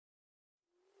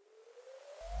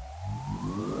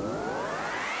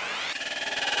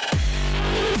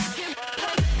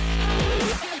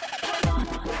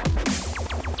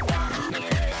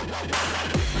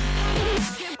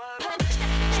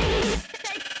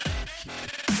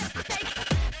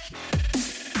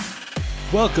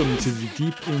Welcome to the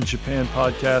Deep in Japan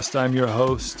podcast. I'm your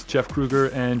host, Jeff Kruger,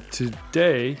 and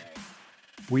today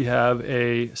we have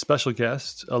a special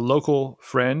guest, a local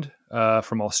friend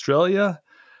from Australia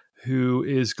who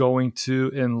is going to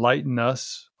enlighten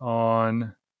us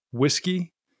on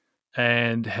whiskey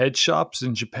and head shops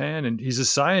in Japan. And he's a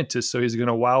scientist, so he's going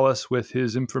to wow us with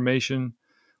his information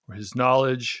or his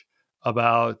knowledge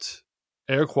about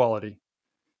air quality.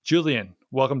 Julian,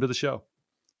 welcome to the show.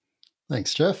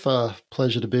 Thanks, Jeff.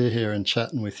 Pleasure to be here and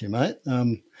chatting with you, mate.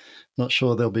 Not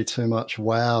sure there'll be too much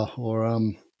wow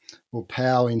or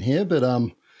pow in here, but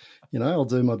I'll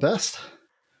do my best.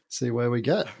 See where we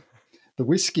get. The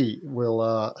whiskey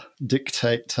will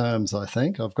dictate terms, I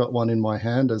think. I've got one in my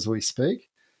hand as we speak.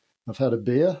 I've had a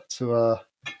beer to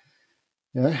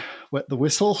wet the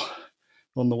whistle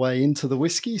on the way into the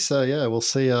whiskey. So yeah, we'll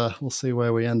see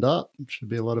where we end up. It should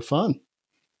be a lot of fun.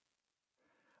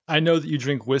 I know that you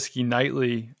drink whiskey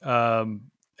nightly. And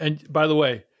by the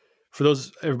way, for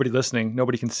everybody listening,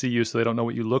 nobody can see you, so they don't know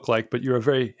what you look like, but you're a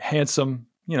very handsome,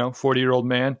 40-year-old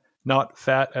man, not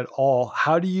fat at all.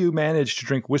 How do you manage to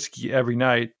drink whiskey every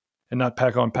night and not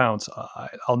pack on pounds?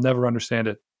 I'll never understand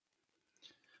it.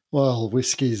 Well,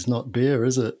 whiskey's not beer,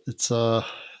 is it? It's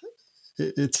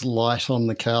light on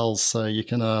the calories, so you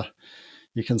can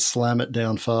slam it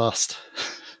down fast.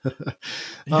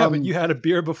 Yeah, but you had a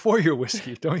beer before your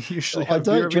whiskey. Don't you usually have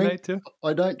beer every night too?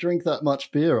 I don't drink that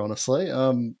much beer, honestly.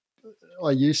 I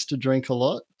used to drink a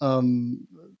lot.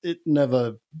 It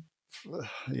never,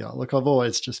 look, I've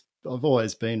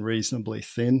always been reasonably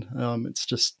thin. It's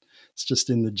just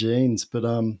in the genes.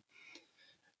 But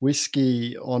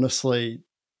whiskey, honestly,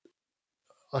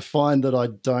 I find that I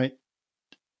don't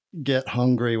get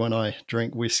hungry when I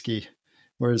drink whiskey,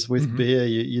 whereas with beer,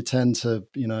 you tend to,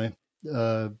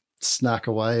 snack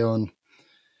away on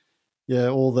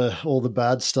all the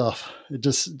bad stuff. It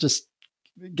just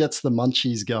gets the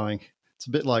munchies going. It's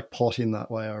a bit like pot in that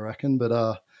way, I reckon.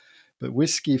 But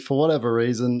whiskey, for whatever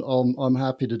reason, I'm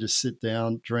happy to just sit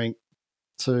down, drink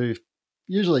two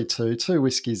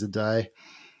whiskeys a day,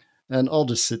 and I'll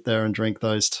just sit there and drink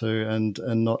those two and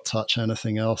not touch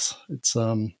anything else. It's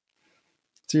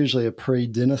usually a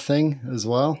pre-dinner thing as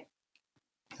well.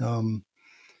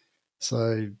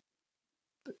 So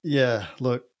yeah,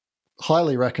 look,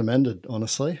 highly recommended,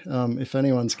 honestly. If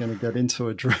anyone's going to get into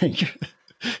a drink,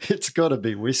 it's got to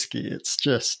be whiskey. It's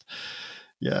just,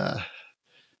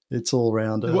 it's all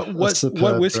round. What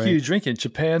whiskey are you drinking?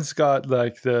 Japan's got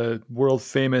like the world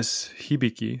famous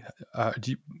hibiki.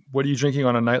 What are you drinking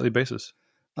on a nightly basis?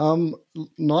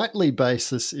 Nightly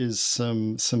basis is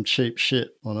some cheap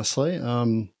shit, honestly.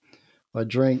 I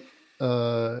drink.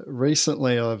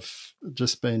 Recently, I've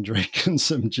just been drinking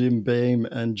some Jim Beam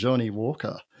and Johnny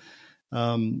Walker.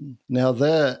 Now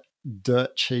they're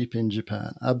dirt cheap in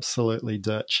Japan, absolutely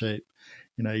dirt cheap.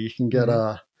 You can get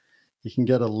a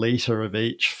liter of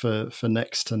each for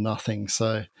next to nothing.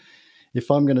 So if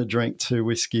I'm going to drink two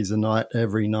whiskeys a night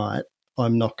every night,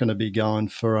 I'm not going to be going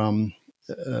for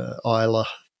Isla,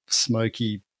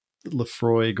 Smoky,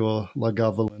 Lafroig, or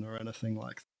Lagavulin or anything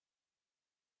like that.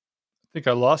 I think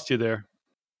I lost you there.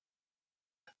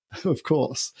 Of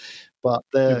course. But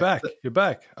You're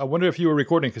back. I wonder if you were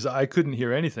recording because I couldn't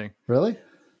hear anything. Really?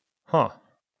 Huh.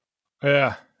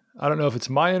 Yeah. I don't know if it's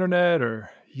my internet or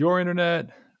your internet,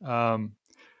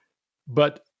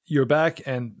 but you're back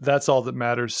and that's all that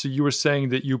matters. So you were saying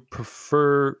that you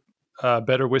prefer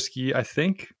better whiskey, I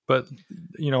think, but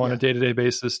on a day-to-day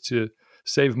basis to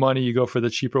save money, you go for the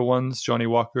cheaper ones, Johnny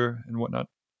Walker and whatnot.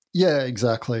 Yeah,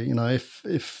 exactly.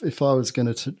 If I was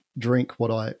going to drink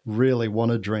what I really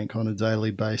want to drink on a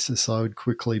daily basis, I would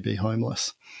quickly be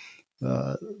homeless.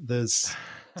 There's,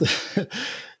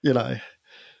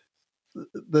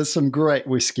 there's some great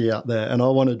whiskey out there, and I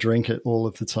want to drink it all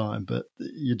of the time, but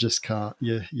you just can't.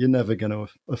 You're never going to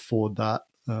afford that.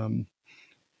 Do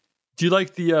you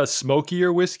like the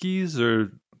smokier whiskeys,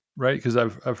 or right? Because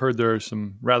I've heard there are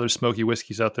some rather smoky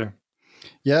whiskeys out there.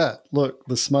 Yeah, look,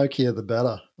 the smokier the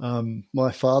better.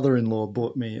 My father-in-law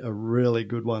bought me a really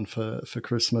good one for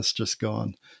Christmas just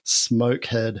gone,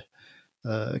 Smokehead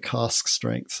cask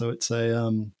strength. So it's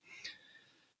a,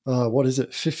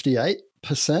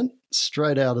 58%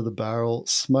 straight out of the barrel,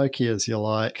 smoky as you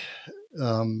like,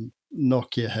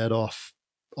 knock your head off,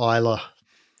 Isla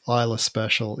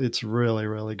special. It's really,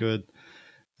 really good.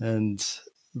 And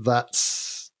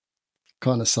that's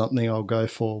kind of something I'll go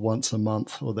for once a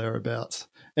month or thereabouts.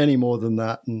 Any more than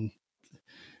that, and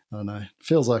I don't know, it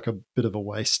feels like a bit of a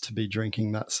waste to be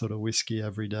drinking that sort of whiskey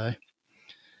every day.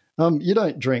 You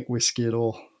don't drink whiskey at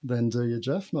all then, do you,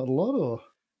 Jeff? Not a lot, or?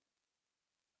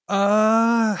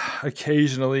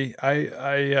 Occasionally.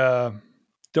 I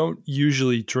don't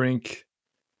usually drink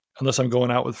unless I'm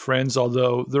going out with friends,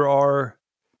 although there are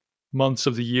months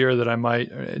of the year that I might,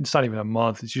 it's not even a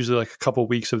month, it's usually like a couple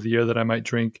weeks of the year that I might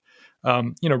drink.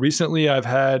 Recently I've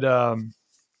had,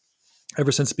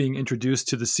 ever since being introduced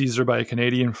to the Caesar by a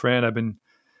Canadian friend, I've been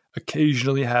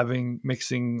occasionally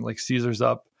mixing like Caesars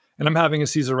up. And I'm having a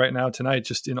Caesar right now tonight,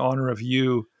 just in honor of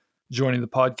you joining the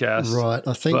podcast. Right.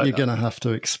 I think you're going to have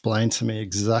to explain to me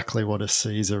exactly what a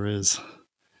Caesar is.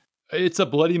 It's a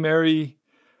Bloody Mary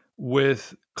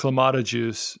with Clamato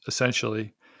juice,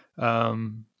 essentially.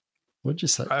 What'd you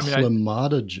say?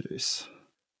 Clamato juice.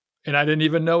 And I didn't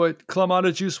even know what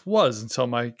Clamato juice was until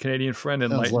my Canadian friend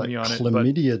enlightened me on it.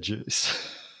 Chlamydia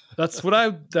juice.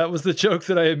 That was the joke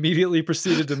that I immediately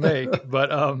proceeded to make.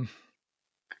 But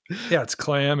yeah, it's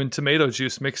clam and tomato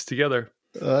juice mixed together.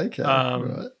 Okay.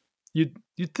 Right. You'd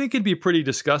think it'd be pretty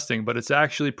disgusting, but it's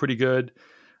actually pretty good.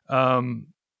 And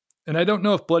I don't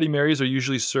know if Bloody Marys are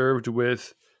usually served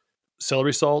with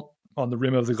celery salt on the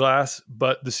rim of the glass,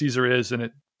 but the Caesar is, and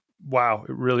it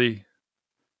really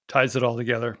ties it all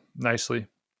together nicely.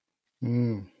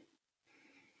 Yeah,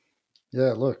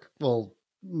 look, well,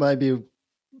 maybe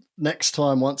next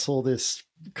time, once all this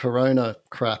Corona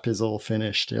crap is all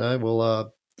finished,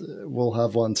 we'll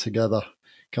have one together.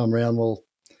 Come round,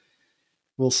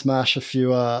 we'll smash a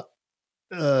few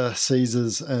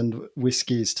Caesars and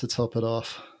whiskeys to top it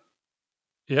off.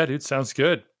 Yeah, dude, sounds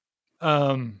good.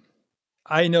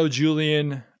 I know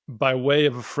Julian by way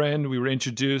of a friend. We were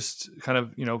introduced, kind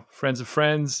of, friends of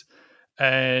friends,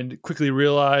 and quickly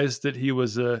realized that he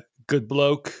was a good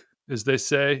bloke, as they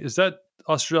say. Is that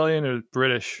Australian or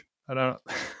British? I don't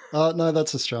know. No,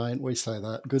 that's Australian. We say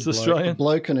that. Good bloke. Australian? A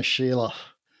bloke and a Sheila.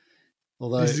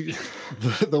 Although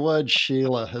the word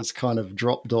Sheila has kind of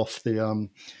dropped off the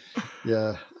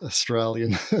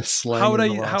Australian slang. How would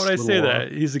I say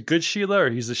that? He's a good Sheila or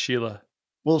he's a Sheila?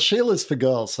 Well, Sheila's for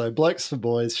girls, so blokes for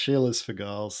boys, Sheila's for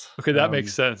girls. Okay, that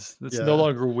makes sense. It's no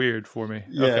longer weird for me.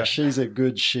 Yeah, okay. She's a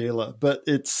good Sheila, but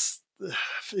it's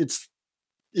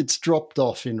dropped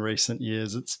off in recent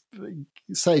years. It's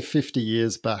say 50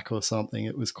 years back or something.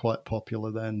 It was quite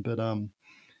popular then, but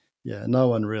no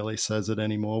one really says it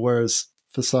anymore. Whereas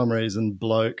for some reason,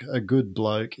 a good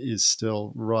bloke is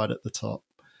still right at the top.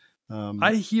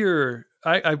 I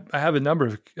have a number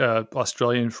of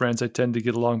Australian friends. I tend to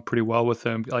get along pretty well with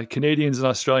them. Like Canadians and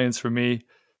Australians, for me,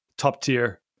 top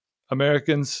tier.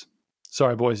 Americans,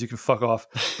 sorry boys, you can fuck off.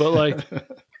 But like,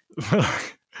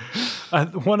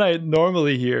 one I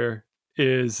normally hear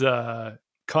is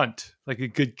cunt, like a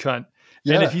good cunt.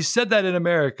 Yeah. And if you said that in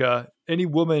America, any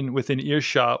woman within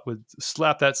earshot would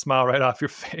slap that smile right off your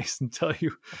face and tell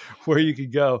you where you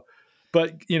could go.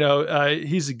 But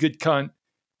he's a good cunt.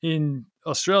 In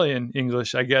Australian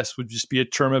English, I guess, would just be a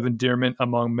term of endearment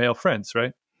among male friends,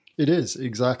 right? It is,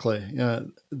 exactly.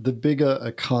 The bigger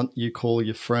a cunt you call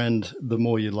your friend, the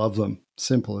more you love them.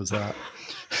 Simple as that.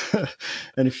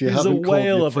 And if you haven't called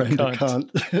your friend a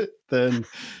cunt, then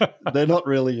they're not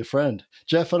really your friend.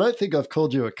 Jeff, I don't think I've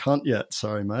called you a cunt yet.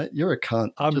 Sorry, mate. You're a cunt.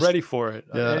 I'm ready for it.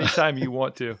 Yeah. Anytime you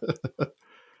want to.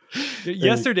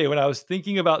 Yesterday, when I was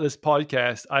thinking about this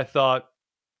podcast, I thought,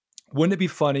 wouldn't it be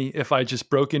funny if I just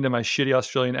broke into my shitty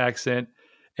Australian accent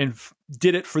and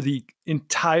did it for the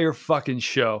entire fucking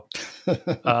show?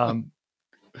 Yeah,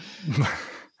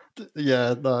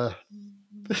 no.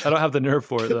 I don't have the nerve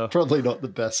for it, though. Probably not the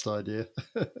best idea.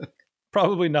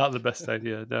 Probably not the best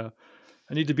idea, no.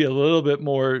 I need to be a little bit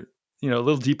more, a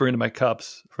little deeper into my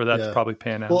cups for that to probably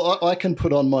pan out. Well, I can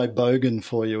put on my bogan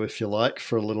for you if you like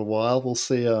for a little while. We'll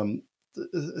see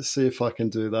if I can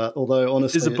do that. Although,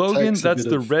 honestly, is a bogan, that's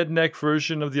the redneck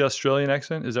version of the Australian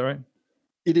accent? Is that right?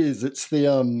 It is. It's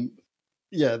the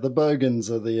the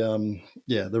bogans are the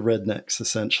rednecks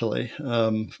essentially.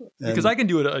 Because I can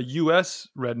do it a US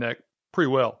redneck pretty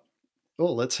well.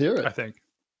 Oh, let's hear it. I think.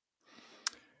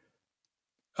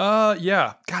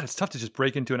 Yeah. God, it's tough to just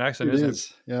break into an accent, isn't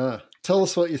it? Yeah. Tell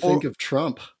us what you think of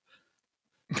Trump.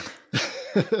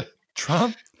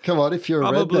 Trump? Come on, if you're a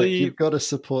redneck, you've got to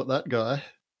support that guy.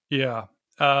 Yeah.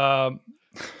 All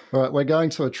right, we're going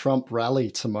to a Trump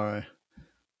rally tomorrow.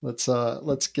 Let's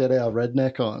get our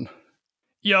redneck on.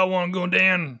 Y'all want to go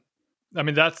down? I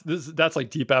mean, that's like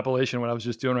deep Appalachian, what I was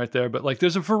just doing right there. But like,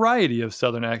 there's a variety of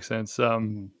Southern accents.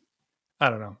 I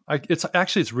don't know.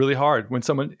 It's really hard when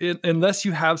unless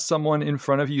you have someone in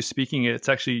front of you speaking it, it's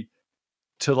actually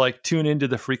to like tune into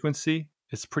the frequency.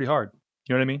 It's pretty hard.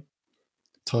 You know what I mean?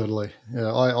 Totally.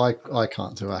 Yeah, I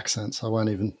can't do accents. I won't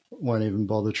even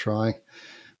bother trying.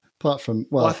 Apart from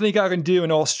I think I can do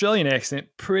an Australian accent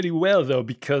pretty well though,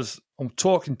 because I'm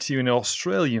talking to you in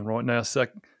Australian right now. So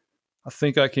I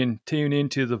think I can tune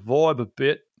into the vibe a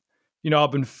bit.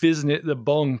 I've been fizzing it the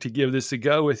bong to give this a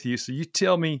go with you. So you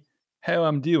tell me how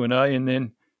I'm doing, eh? And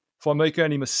then if I make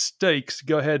any mistakes,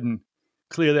 go ahead and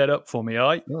clear that up for me,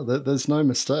 eh? No, there's no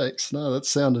mistakes. No, that's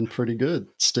sounding pretty good,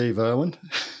 Steve Irwin.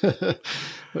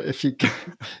 If you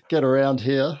get around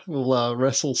here, we'll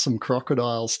wrestle some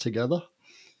crocodiles together.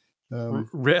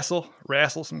 Wrestle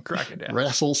some crocodiles.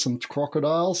 Wrestle some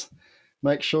crocodiles.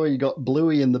 Make sure you got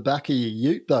Bluey in the back of your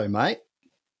ute, though, mate.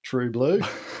 True blue.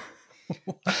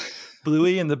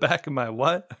 Bluey in the back of my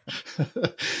what?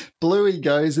 Bluey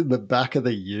goes in the back of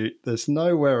the ute. There's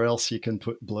nowhere else you can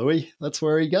put Bluey. That's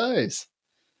where he goes.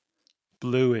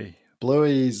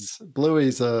 Bluey's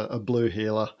a blue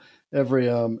heeler.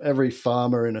 Every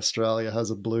farmer in Australia has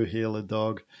a blue heeler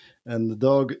dog, and the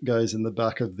dog goes in the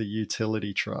back of the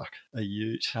utility truck, a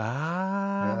ute.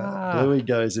 Bluey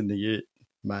goes in the ute,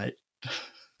 mate.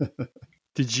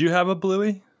 Did you have a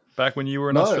Bluey back when you were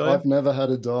in Australia? No, I've never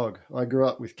had a dog. I grew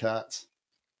up with cats.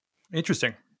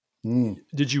 Interesting.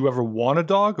 Did you ever want a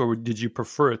dog, or did you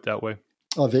prefer it that way?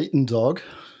 I've eaten dog.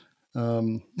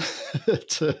 To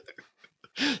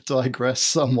digress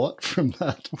somewhat from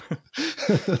that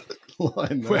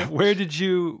line there.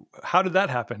 How did that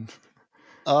happen?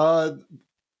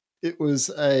 It was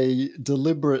a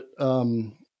deliberate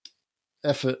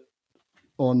effort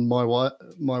on my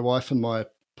wife and my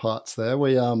parts there.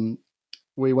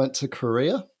 We went to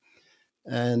Korea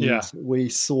and we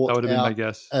sought out my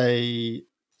guess.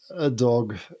 a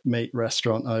dog meat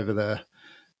restaurant over there.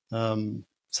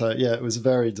 So yeah, it was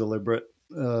very deliberate.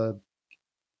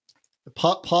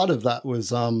 Part of that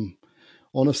was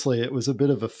honestly, it was a bit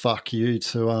of a fuck you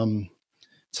to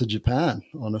Japan.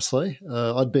 Honestly,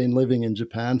 I'd been living in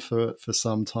Japan for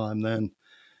some time then,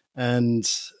 and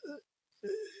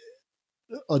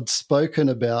I'd spoken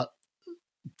about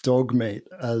dog meat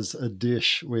as a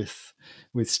dish with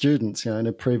students. In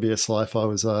a previous life, I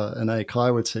was an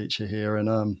eikaiwa teacher here,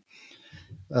 and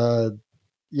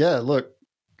look,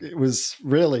 it was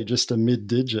really just a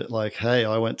mid-digit. Like, hey,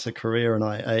 I went to Korea and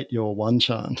I ate your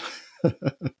wanchan.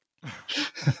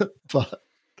 But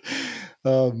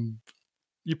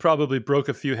you probably broke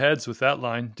a few heads with that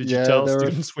line. Did you tell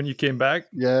students when you came back?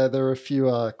 Yeah, there were a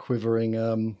few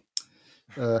quivering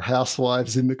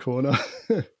housewives in the corner.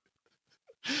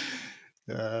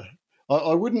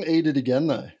 I wouldn't eat it again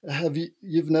though.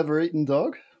 You've never eaten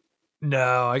dog?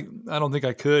 No, I don't think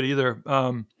I could either.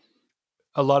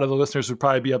 A lot of the listeners would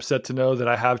probably be upset to know that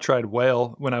I have tried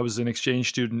whale when I was an exchange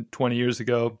student 20 years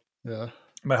ago. Yeah.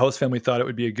 My host family thought it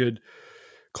would be a good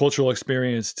cultural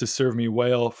experience to serve me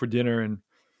whale for dinner. And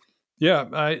yeah,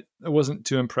 I wasn't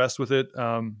too impressed with it.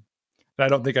 And I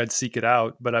don't think I'd seek it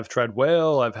out, but I've tried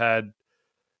whale. I've had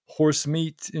horse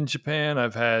meat in Japan.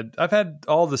 I've had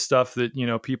all the stuff that,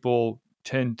 people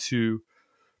tend to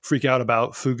freak out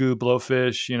about. Fugu,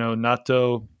 blowfish,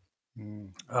 natto.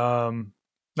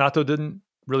 Natto didn't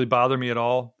really bother me at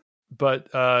all.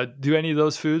 But do any of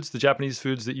those foods, the Japanese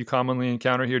foods that you commonly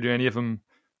encounter here, do any of them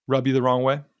rub you the wrong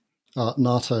way?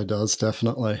 Natto does,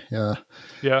 definitely. Yeah.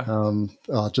 Yeah.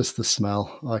 Just the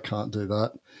smell. I can't do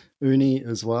that. Uni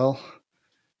as well.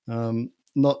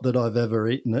 Not that I've ever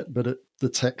eaten it, but the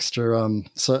texture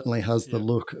certainly has the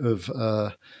look of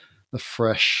a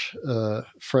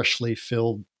freshly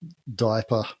filled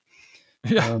diaper.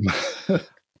 Yeah.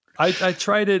 I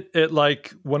tried it at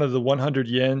like one of the 100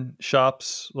 yen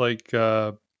shops, like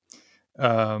Sushiro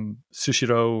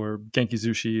or Genki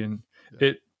Sushi, and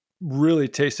it really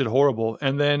tasted horrible.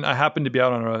 And then I happened to be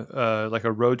out on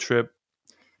a road trip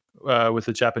with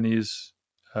a Japanese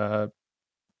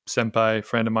senpai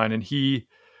friend of mine, and he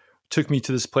took me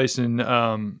to this place in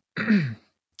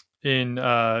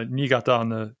Niigata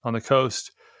on the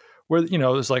coast, where it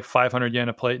was like 500 yen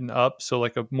a plate and up, so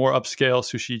like a more upscale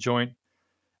sushi joint.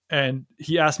 And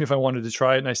he asked me if I wanted to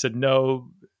try it, and I said no,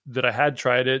 that I had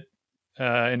tried it,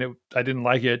 and I didn't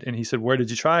like it. And he said, "Where did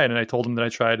you try it?" And I told him that I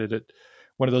tried it at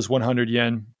one of those 100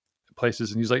 yen places,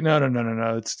 and he's like,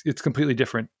 "No, it's completely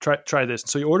different. Try this." And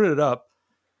so he ordered it up,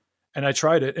 and I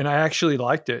tried it, and I actually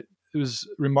liked it. It was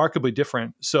remarkably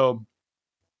different. So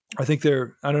I think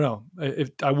I don't know, if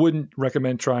I wouldn't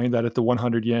recommend trying that at the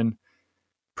 100 yen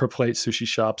per plate sushi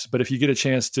shops, but if you get a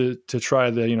chance to try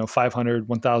the 500,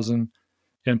 1,000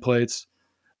 yen plates,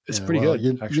 it's pretty good.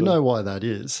 Actually, you know why that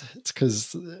is? It's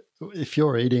because if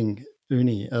you're eating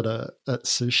uni at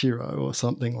Sushiro or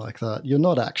something like that, you're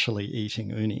not actually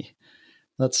eating uni.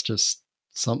 That's just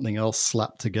something else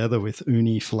slapped together with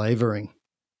uni flavoring.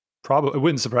 Probably, it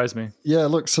wouldn't surprise me. Yeah,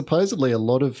 look, supposedly a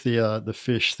lot of the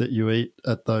fish that you eat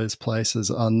at those places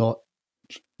are not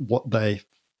what they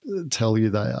tell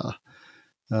you they are.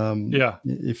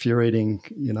 If you're eating,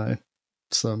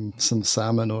 some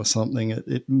salmon or something,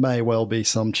 it may well be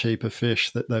some cheaper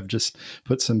fish that they've just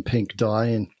put some pink dye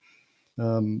in.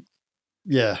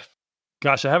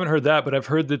 Gosh, I haven't heard that, but I've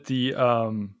heard that the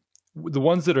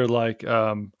ones that are like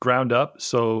ground up,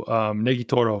 so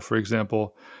negitoro, for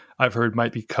example, I've heard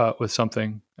might be cut with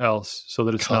something else so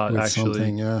that it's not actually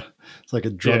something. Yeah, it's like a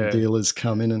drug dealer's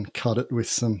come in and cut it with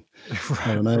some.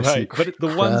 I don't know. Right, but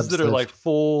the ones that are like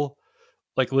full,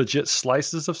 like legit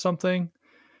slices of something,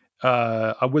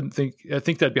 I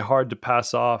think that'd be hard to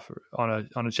pass off on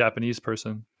a Japanese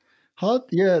person. Hard,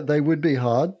 yeah, they would be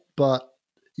hard, but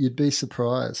you'd be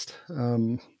surprised.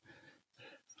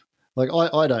 Like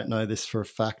I don't know this for a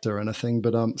fact or anything,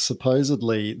 but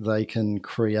supposedly they can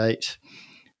create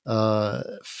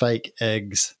fake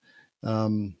eggs. They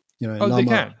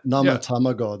can. Nama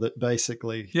tamago that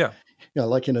basically,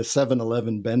 like in a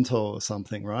 7-Eleven bento or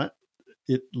something, right?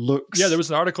 It looks there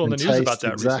was an article in the news about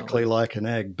that exactly recently. like an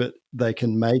egg, but they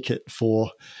can make it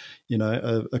for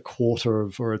a quarter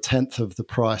of or a tenth of the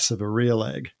price of a real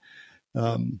egg.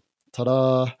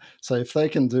 Ta-da! So if they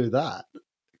can do that,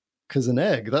 because an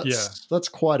egg, that's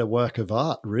quite a work of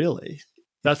art, really.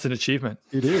 That's an achievement.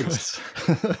 It is.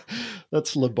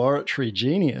 That's laboratory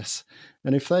genius.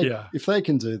 And if they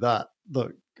can do that,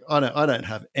 look, I don't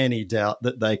have any doubt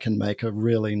that they can make a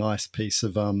really nice piece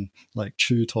of like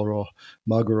chutoro,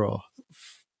 maguro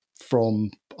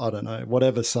from, I don't know,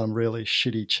 whatever some really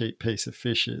shitty cheap piece of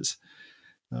fish is.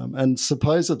 And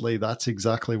supposedly that's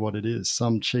exactly what it is,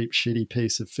 some cheap shitty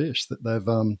piece of fish that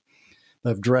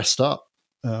they've dressed up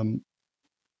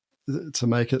to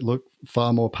make it look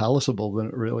far more palatable than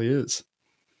it really is.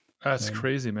 That's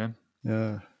crazy, man.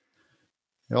 Yeah.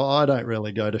 I don't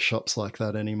really go to shops like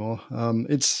that anymore.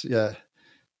 It's not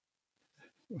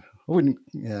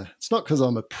because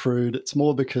I'm a prude. It's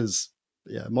more because,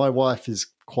 my wife is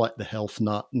quite the health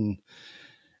nut, and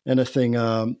anything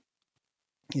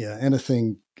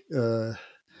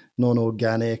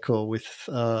non-organic or with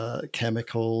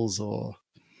chemicals or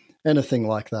anything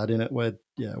like that in it,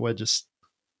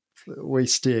 we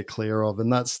steer clear of,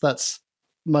 and that's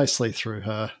mostly through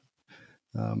her.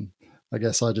 I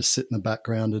guess I just sit in the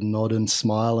background and nod and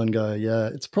smile and go, yeah,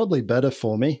 it's probably better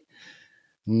for me.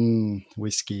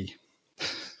 Whiskey.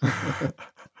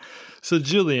 So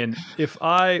Julian,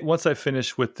 once I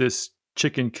finish with this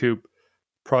chicken coop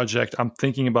project, I'm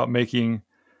thinking about making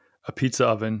a pizza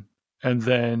oven, and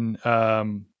then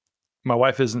my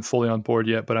wife isn't fully on board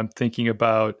yet, but I'm thinking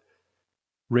about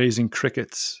raising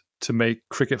crickets to make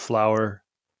cricket flour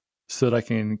so that I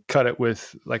can cut it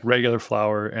with like regular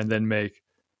flour and then make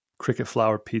cricket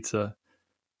flour pizza.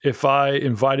 If I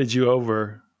invited you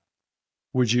over,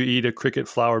 would you eat a cricket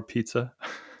flour pizza?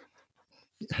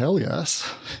 Hell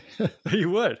yes.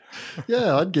 You would?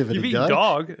 Yeah, I'd give it a go. You've eaten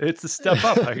dog. It's a step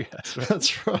up, I guess. Right?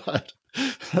 That's right.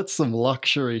 That's some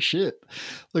luxury shit.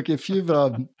 Look, if you've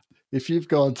gone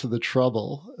to the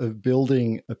trouble of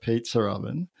building a pizza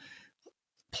oven,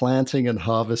 planting and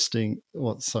harvesting,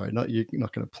 you're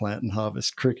not going to plant and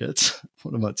harvest crickets.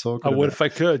 What am I talking about? I would if I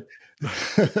could.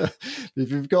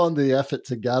 If you've gone the effort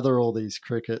to gather all these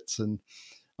crickets, and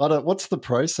what's the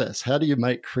process? How do you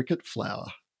make cricket flour?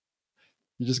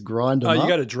 You just grind them up? You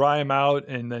got to dry them out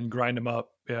and then grind them up.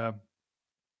 Yeah.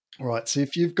 All right. So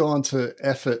if you've gone to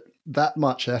that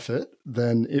much effort,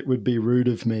 then it would be rude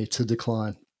of me to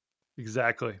decline.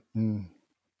 Exactly.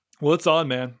 Well, it's on,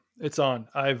 man. It's on.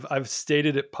 I've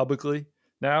stated it publicly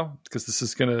now because this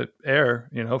is going to air,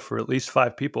 for at least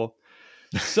 5 people.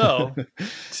 So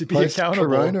to be accountable,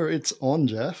 Corona, it's on,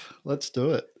 Jeff. Let's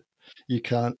do it. You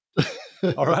can't.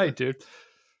 All right, dude.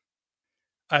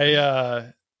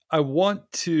 I've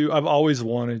always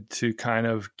wanted to kind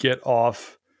of get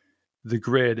off the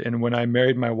grid. And when I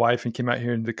married my wife and came out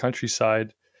here into the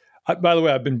countryside, by the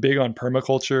way, I've been big on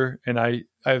permaculture, and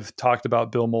I've talked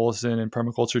about Bill Mollison and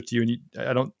permaculture to you.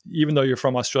 And even though you're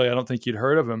from Australia, I don't think you'd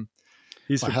heard of him.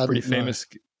 He's pretty famous.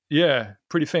 Yeah.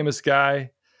 Pretty famous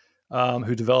guy.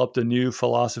 Who developed a new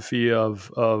philosophy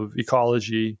of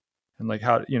ecology and like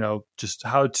how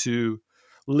to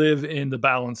live in the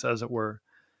balance, as it were.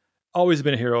 Always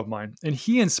been a hero of mine. And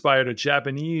he inspired a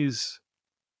Japanese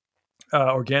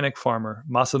organic farmer,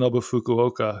 Masanobu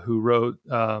Fukuoka, who wrote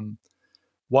Wara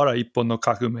Ippo no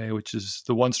Kakume, which is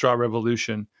the One Straw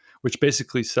Revolution, which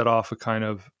basically set off a kind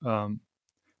of,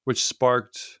 which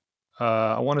sparked,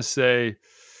 I want to say,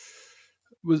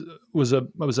 was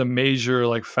a major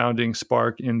like founding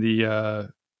spark in the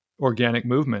organic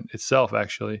movement itself,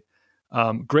 actually.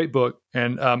 Great book.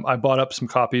 And I bought up some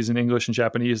copies in English and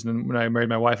Japanese. And when I married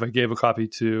my wife, I gave a copy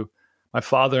to my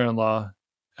father-in-law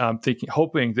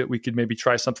hoping that we could maybe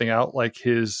try something out like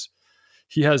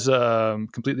he has a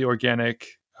completely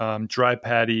organic dry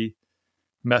paddy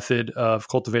method of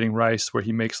cultivating rice where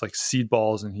he makes like seed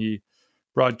balls and he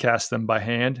broadcasts them by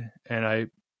hand. And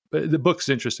the book's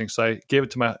interesting. So I gave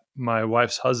it to my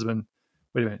wife's husband.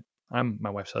 Wait a minute. I'm my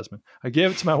wife's husband. I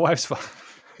gave it to my wife's father.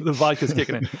 The vodka's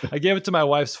kicking in. I gave it to my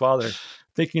wife's father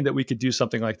thinking that we could do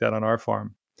something like that on our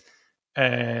farm.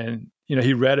 And,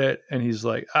 he read it and he's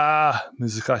like,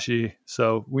 muzakashi.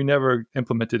 So we never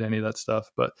implemented any of that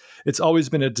stuff, but it's always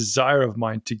been a desire of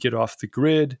mine to get off the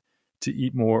grid, to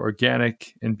eat more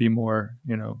organic and be more,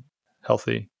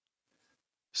 healthy.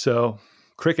 So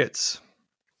crickets,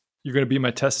 you're going to be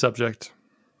my test subject.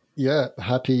 Yeah.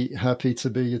 Happy to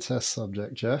be your test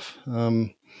subject, Jeff.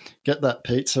 Get that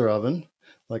pizza oven.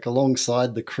 Like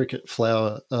alongside the cricket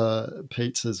flour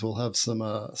pizzas, we'll have some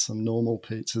normal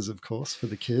pizzas, of course, for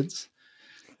the kids.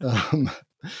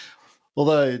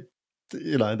 Although,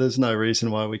 there's no reason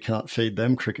why we can't feed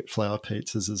them cricket flour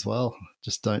pizzas as well.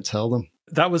 Just don't tell them.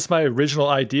 That was my original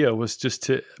idea, was just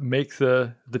to make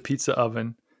the pizza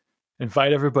oven,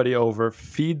 invite everybody over,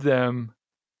 feed them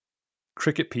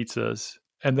cricket pizzas.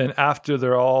 And then after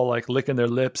they're all like licking their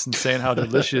lips and saying how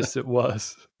delicious it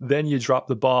was, then you drop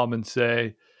the bomb and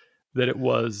say that it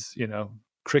was,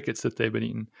 crickets that they've been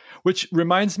eating, which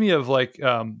reminds me of like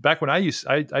back when I did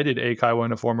Eikaiwa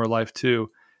in a former life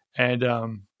too. And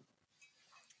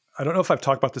I don't know if I've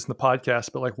talked about this in the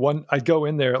podcast, but like I'd go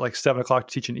in there at like 7:00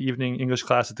 to teach an evening English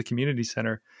class at the community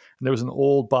center. And there was an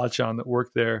old bachan that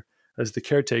worked there as the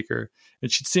caretaker.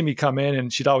 And she'd see me come in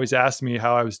and she'd always ask me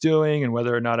how I was doing and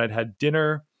whether or not I'd had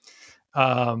dinner.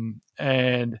 And,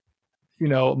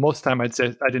 most of the time I'd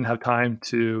say I didn't have time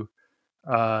to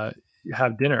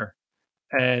have dinner.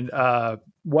 And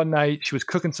one night she was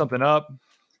cooking something up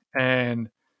and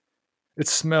it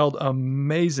smelled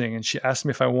amazing. And she asked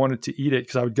me if I wanted to eat it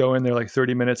because I would go in there like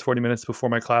 30 minutes, 40 minutes before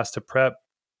my class to prep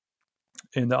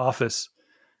in the office.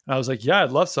 And I was like, yeah,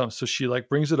 I'd love some. So she like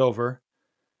brings it over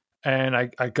and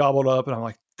I gobbled up and I'm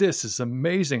like, this is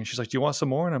amazing. She's like, do you want some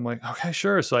more? And I'm like, okay,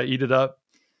 sure. So I eat it up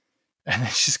and then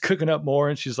she's cooking up more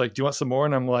and she's like, do you want some more?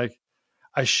 And I'm like,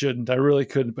 I shouldn't, I really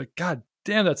couldn't, but God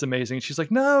damn, that's amazing. She's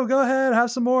like, no, go ahead,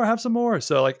 have some more.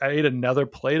 So like I ate another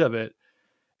plate of it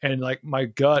and like my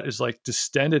gut is like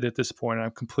distended at this point.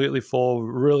 I'm completely full,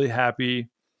 really happy.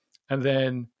 And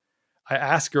then I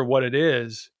ask her what it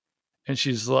is and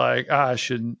she's like, I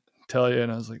shouldn't tell you.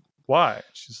 And I was like, why?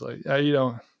 She's like, you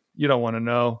don't want to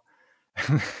know.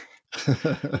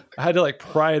 I had to like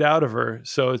pry it out of her.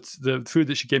 So it's the food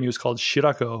that she gave me was called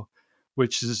shirako,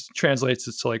 which translates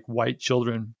it to like white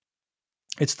children.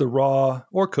 It's the raw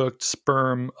or cooked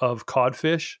sperm of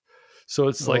codfish. So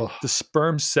it's like the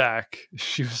sperm sack.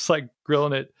 She was like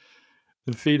grilling it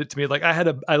and feed it to me. Like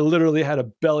I literally had a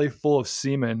belly full of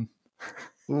semen.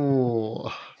 Ooh.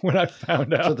 When I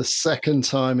found out. For the second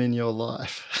time in your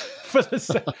life. For the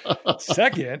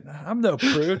second? I'm no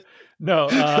prude.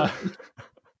 No.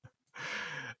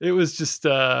 It was just,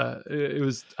 I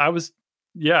was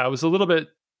a little bit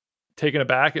taken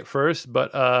aback at first,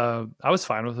 but I was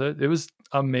fine with it. It was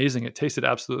amazing. It tasted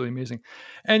absolutely amazing.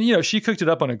 And, she cooked it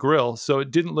up on a grill. So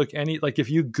it didn't look like if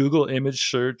you Google image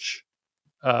search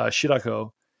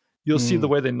shirako, you'll see the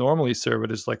way they normally serve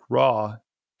it is like raw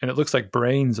and it looks like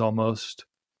brains almost.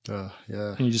 Yeah.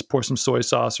 And you just pour some soy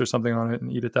sauce or something on it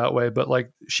and eat it that way. But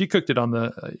like she cooked it on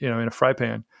the, in a fry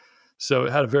pan. So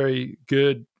it had a very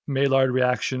good Maillard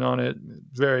reaction on it.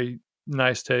 Very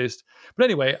nice taste. But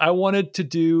anyway, I wanted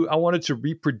to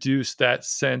reproduce that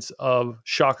sense of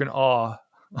shock and awe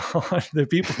on the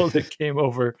people that came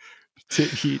over to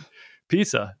eat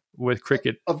pizza with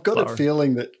cricket. I've got flour. a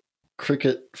feeling that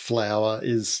cricket flour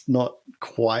is not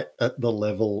quite at the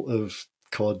level of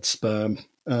cod sperm.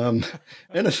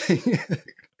 Anything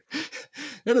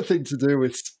to do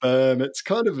with sperm, it's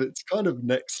kind of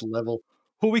next level.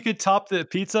 Well, we could top the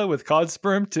pizza with cod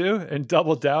sperm too and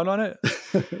double down on it.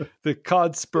 The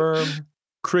cod sperm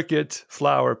cricket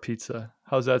flour pizza.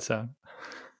 How's that sound?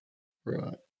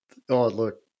 Right. Oh,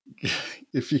 look,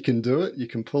 if you can do it, you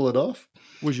can pull it off.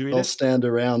 Would you eat I'll it? stand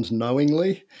around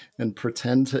knowingly and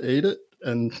pretend to eat it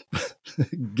and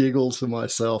giggle to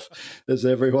myself as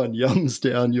everyone yums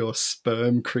down your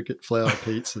sperm cricket flour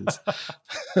pizzas.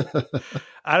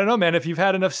 I don't know, man. If you've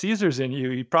had enough Caesars in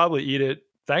you, you'd probably eat it.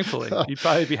 Thankfully, you'd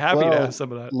probably be happy to have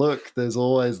some of that. Look, there's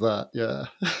always that. Yeah.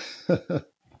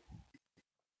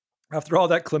 After all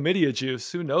that chlamydia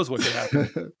juice, who knows what could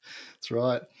happen? That's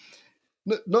right.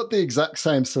 Not the exact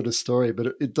same sort of story,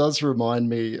 but it does remind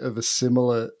me of a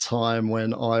similar time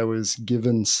when I was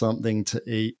given something to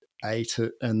eat, ate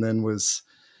it, and then was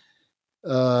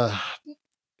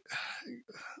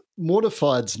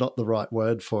mortified's not the right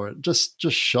word for it. Just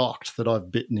shocked that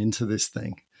I've bitten into this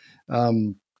thing.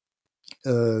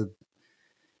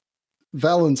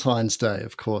 Valentine's Day,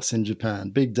 of course, in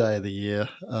Japan, big day of the year.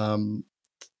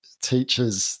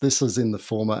 Teachers, this was in the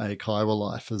former Eikaiwa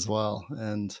life as well.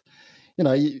 And,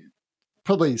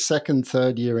 probably second,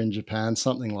 third year in Japan,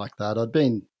 something like that.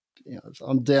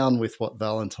 I'm down with what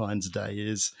Valentine's Day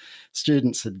is.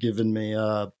 Students had given me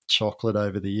chocolate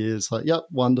over the years. Like, yep,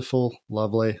 wonderful,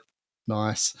 lovely,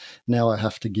 nice. Now I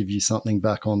have to give you something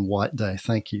back on White Day.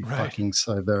 Thank you fucking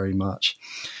so very much.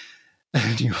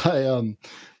 Anyway,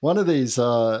 one of these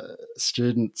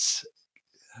students,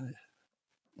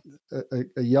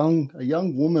 a young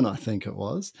woman, I think it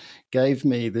was, gave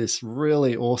me this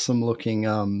really awesome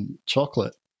looking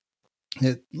chocolate.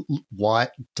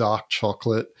 White, dark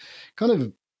chocolate, kind of,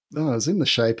 it was in the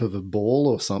shape of a ball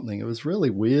or something. It was really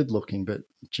weird looking, but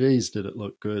geez, did it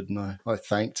look good. And I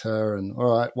thanked her and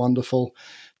all right, wonderful.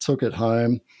 Took it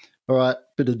home. All right,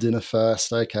 bit of dinner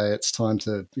first. Okay, it's time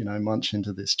to, munch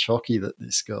into this chocky that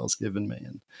this girl's given me.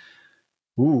 And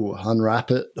unwrap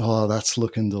it. Oh, that's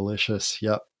looking delicious.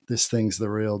 Yep, this thing's the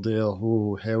real deal.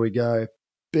 Ooh, here we go.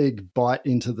 Big bite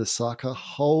into the sucker.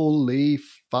 Holy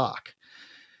fuck.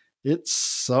 It's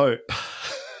soap.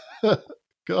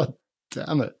 God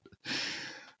damn it.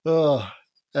 Oh,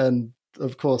 and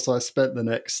of course I spent the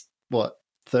next,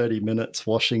 30 minutes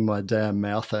washing my damn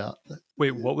mouth out.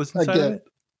 Wait, what was inside of it?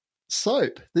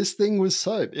 Soap. This thing was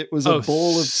soap. It was a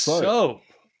ball of soap.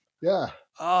 Yeah.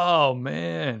 Oh,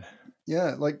 man.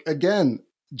 Yeah, like, again,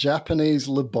 Japanese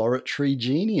laboratory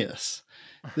genius.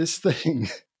 This thing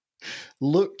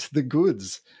looked the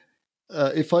goods.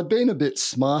 If I'd been a bit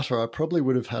smarter, I probably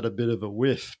would have had a bit of a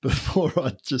whiff before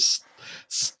I just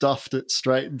stuffed it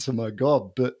straight into my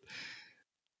gob. But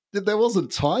there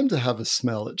wasn't time to have a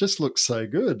smell. It just looked so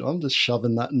good. I'm just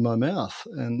shoving that in my mouth.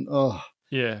 And,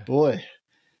 boy,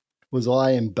 was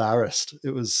I embarrassed.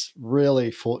 It was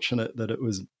really fortunate that it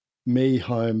was me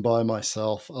home by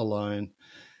myself alone.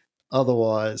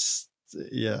 Otherwise,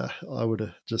 I would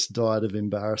have just died of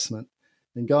embarrassment.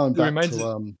 And going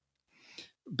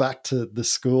back to the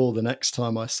school the next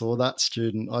time I saw that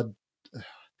student,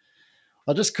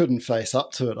 I just couldn't face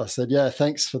up to it. I said, yeah,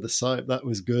 thanks for the soap. That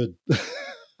was good.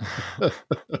 You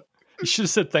should have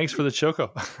said thanks for the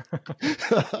choco.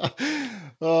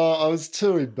 I was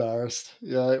too embarrassed.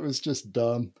 Yeah, it was just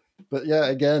dumb. But yeah,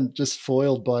 again, just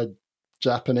foiled by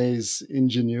Japanese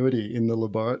ingenuity in the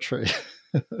laboratory.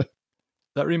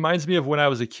 That reminds me of when I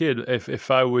was a kid.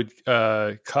 If I would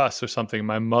cuss or something,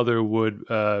 my mother would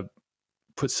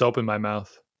put soap in my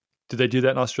mouth. Did they do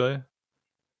that in Australia?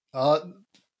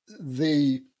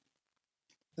 The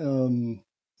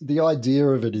idea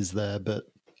of it is there, but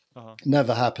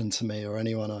never happened to me or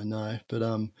anyone I know. But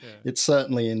it's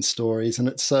certainly in stories, and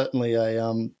it's certainly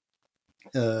a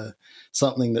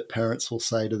something that parents will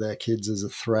say to their kids as a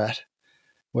threat,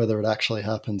 whether it actually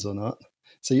happens or not.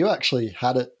 So you actually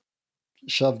had it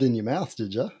shoved in your mouth,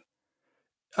 did you?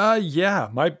 Yeah.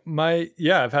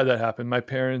 I've had that happen.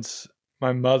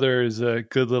 My mother is a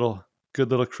good little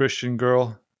Christian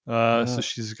girl. So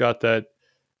she's got that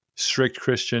strict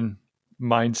Christian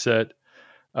mindset.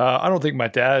 I don't think my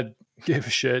dad gave a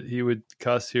shit. He would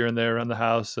cuss here and there around the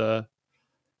house. But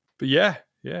yeah,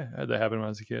 I had that happen when I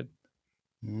was a kid.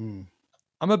 I'm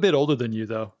a bit older than you,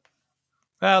 though.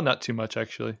 Well, not too much,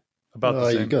 actually. About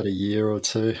the same. You got a year or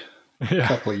two, a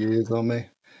couple of years on me.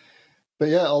 But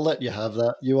yeah, I'll let you have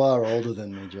that. You are older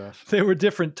than me, Jeff. They were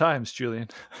different times, Julian.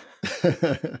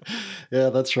 Yeah,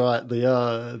 that's right.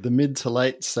 The mid to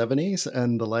late 70s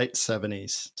and the late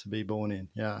 70s to be born in.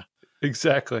 Yeah,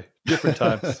 exactly. Different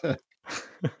times.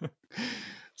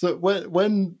 So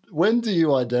when do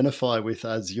you identify with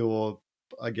as your,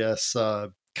 I guess,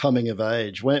 coming of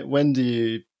age? When do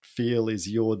you feel is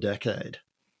your decade?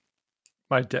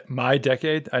 My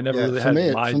decade? I never really had my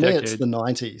decade. For me, it's the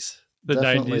 90s.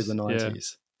 Definitely 90s, the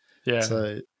 90s. Yeah.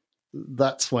 So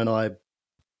that's when I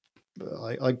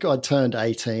turned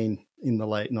 18 in the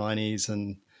late 90s,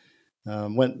 and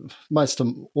went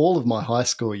all of my high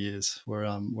school years were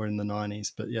in the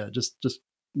 90s. But yeah, just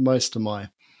most of my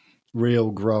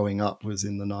real growing up was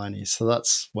in the 90s. So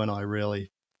that's when I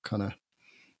really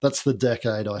that's the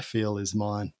decade I feel is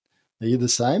mine. Are you the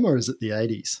same, or is it the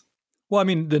 80s? Well, I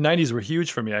mean, the 90s were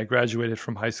huge for me. I graduated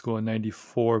from high school in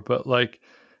 94, but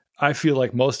I feel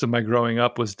like most of my growing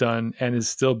up was done and is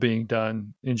still being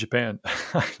done in Japan.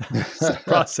 It's a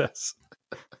process.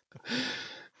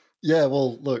 Yeah,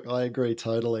 well, look, I agree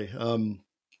totally.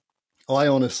 I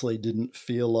honestly didn't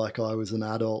feel like I was an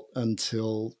adult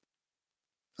until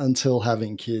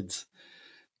having kids.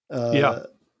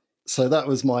 so that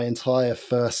was my entire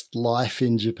first life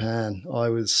in Japan. I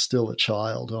was still a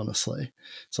child, honestly.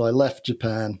 So I left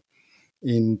Japan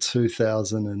in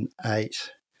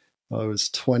 2008. I was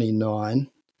 29.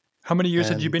 How many years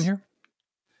had you been here?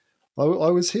 I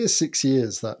was here 6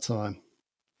 years that time.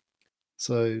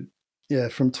 So, yeah,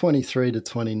 from 23 to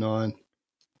 29.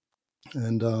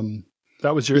 And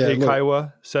that was your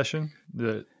Eikaiwa session?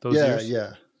 Those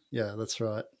years? Yeah, that's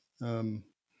right.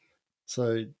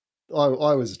 So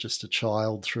I was just a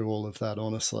child through all of that,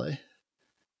 honestly.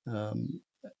 And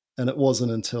it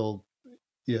wasn't until,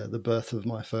 the birth of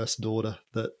my first daughter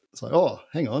that it's like, oh,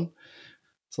 hang on.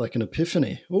 It's like an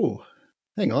epiphany. Oh,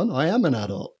 hang on, I am an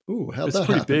adult. Oh, how'd that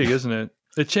happen? It's pretty big, isn't it?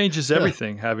 It changes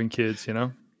everything, having kids, you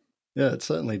know? Yeah, it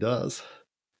certainly does.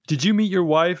 Did you meet your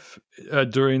wife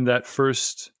during that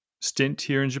first stint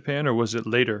here in Japan, or was it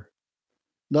later?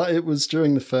 No, it was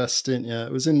during the first stint, yeah.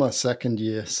 It was in my second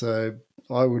year, so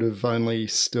I would have only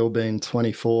still been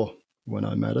 24 when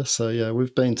I met her. So, yeah,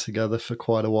 we've been together for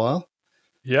quite a while.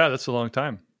 Yeah, that's a long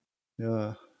time.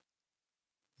 Yeah.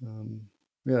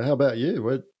 How about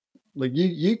you?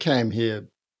 You came here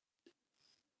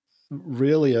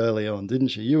really early on,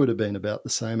 didn't you? You would have been about the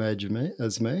same age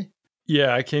as me.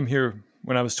 Yeah, I came here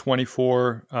when I was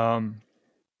 24. I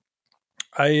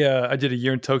did a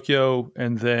year in Tokyo,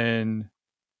 and then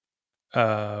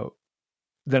I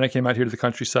came out here to the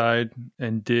countryside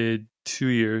and did 2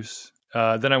 years.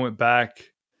 Then I went back.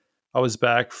 I was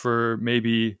back for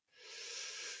maybe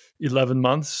 11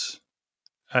 months,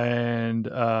 and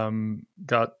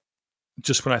got,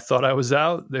 just when I thought I was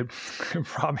out, they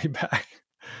brought me back.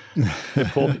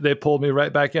 They pulled me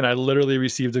right back in. I literally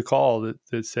received a call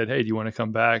that said, "Hey, do you want to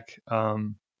come back?"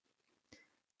 So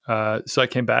I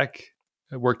came back.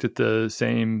 I worked at the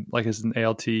same, like as an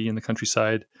ALT in the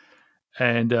countryside.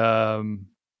 And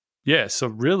so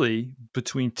really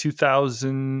between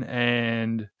 2000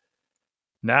 and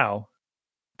now,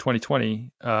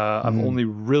 2020, I've only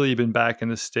really been back in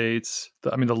the States.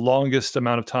 The longest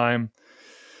amount of time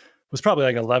was probably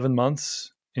like 11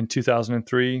 months in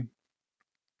 2003.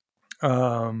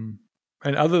 And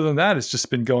other than that, it's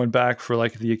just been going back for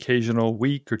like the occasional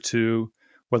week or two,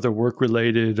 whether work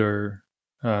related or,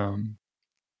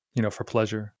 for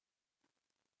pleasure.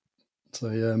 So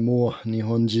yeah, more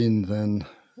Nihonjin than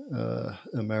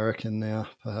American now,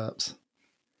 perhaps.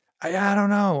 I don't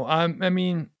know.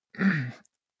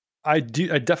 I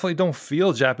definitely don't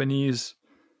feel Japanese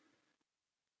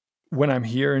when I'm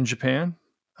here in Japan.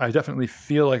 I definitely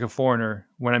feel like a foreigner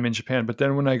when I'm in Japan. But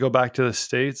then when I go back to the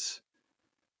States,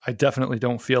 I definitely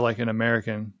don't feel like an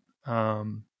American.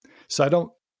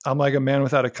 So I'm like a man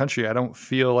without a country. I don't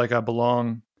feel like I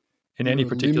belong in any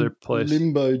particular place.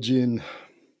 Limbo gene.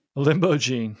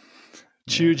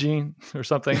 Chew gene or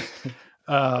something.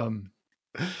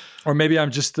 Or maybe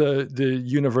I'm just the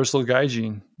universal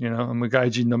gaijin. I'm a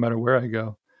gaijin no matter where I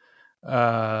go.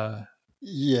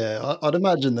 Yeah, I'd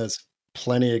imagine there's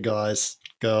plenty of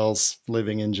girls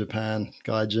living in Japan,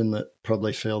 gaijin, that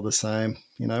probably feel the same.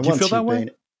 Do you feel that way?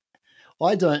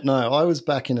 I don't know. I was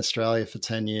back in Australia for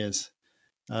 10 years.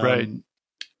 Right.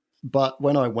 But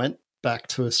when I went back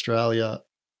to Australia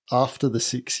after the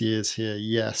 6 years here,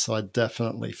 yes, I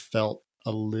definitely felt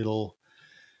a little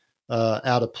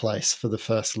out of place for the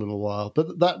first little while.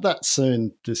 But that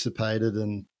soon dissipated,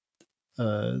 and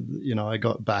I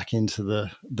got back into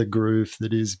the groove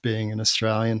that is being an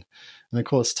Australian. And of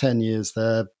course, 10 years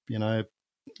there,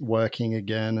 working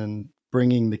again and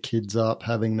bringing the kids up,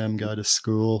 having them go to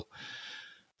school.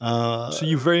 So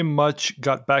you very much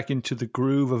got back into the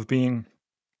groove of being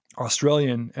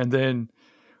Australian. And then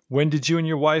when did you and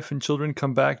your wife and children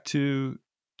come back to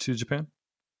Japan?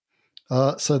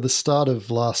 So the start of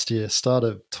last year, start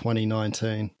of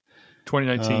 2019.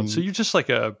 2019. So you're just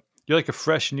you're like a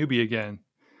fresh newbie again.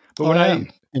 But when I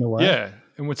am, in a way. Yeah.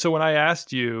 And when I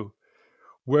asked you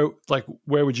where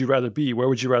would you rather be? Where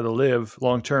would you rather live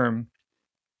long term,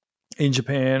 in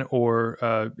Japan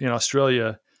or in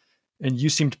Australia? And you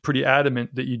seemed pretty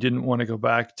adamant that you didn't want to go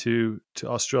back to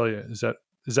Australia. Has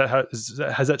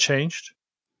that changed?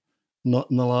 Not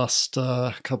in the last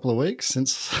couple of weeks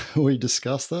since we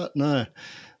discussed that. No.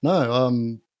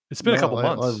 It's been a couple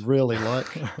months. I really like.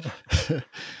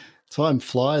 Time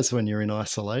flies when you're in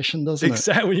isolation, doesn't it?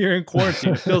 Exactly. When you're in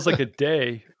quarantine, it feels like a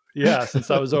day. Yeah, since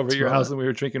I was over at your house and we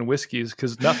were drinking whiskeys,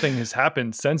 because nothing has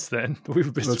happened since then.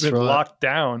 We've been locked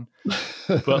down,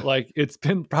 but it's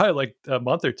been probably a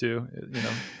month or two.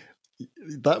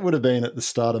 That would have been at the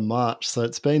start of March, so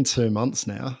it's been 2 months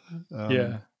now.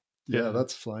 Yeah,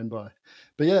 that's flown by.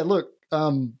 But yeah, look,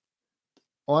 I'm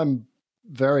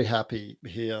very happy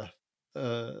here.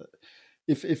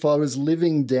 If I was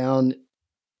living down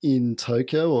in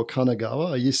Tokyo or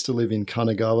Kanagawa. I used to live in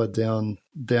Kanagawa down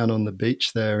on the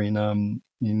beach there in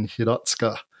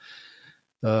Hiratsuka.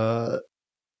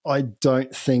 I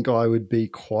don't think I would be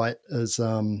quite as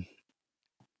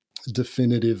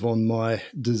definitive on my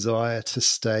desire to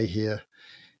stay here.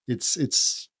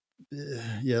 It's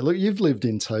yeah. Look, you've lived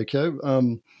in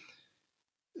Tokyo.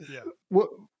 Yeah.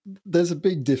 There's a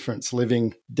big difference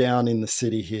living down in the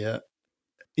city here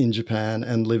in Japan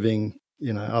and living,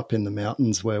 up in the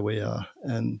mountains where we are.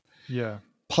 And yeah,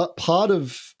 part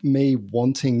of me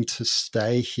wanting to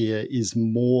stay here is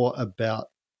more about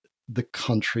the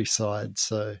countryside.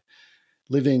 So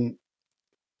living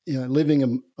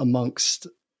amongst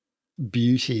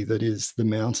beauty that is the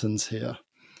mountains here.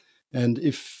 And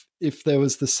if there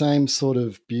was the same sort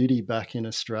of beauty back in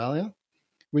Australia,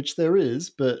 which there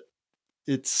is, but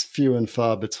it's few and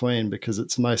far between because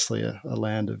it's mostly a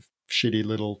land of shitty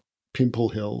little pimple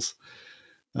hills.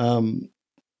 But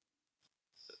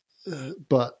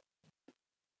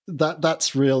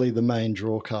that's really the main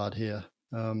draw card here.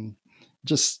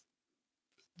 Just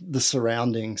the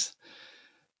surroundings.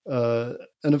 And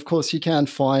of course, you can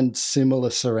find similar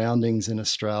surroundings in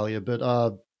Australia,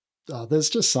 but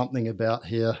there's just something about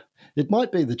here. It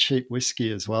might be the cheap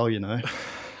whiskey as well,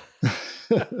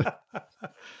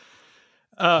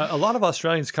 A lot of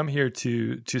Australians come here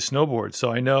to snowboard,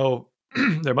 so I know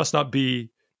there must not be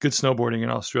good snowboarding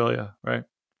in Australia, right?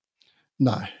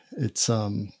 No,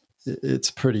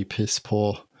 it's pretty piss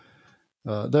poor.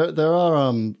 There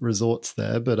are resorts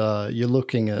there, but you're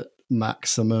looking at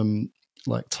maximum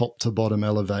like top to bottom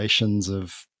elevations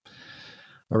of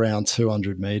around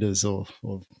 200 meters or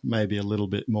maybe a little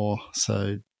bit more.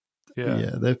 So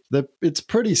yeah, it's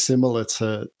pretty similar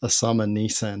to a summer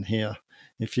Nissan here.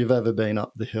 If you've ever been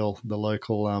up the hill, the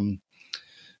local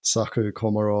Saku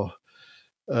Komoro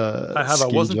I have. I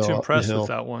wasn't too impressed with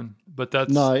that one, but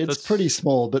that's pretty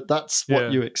small. But that's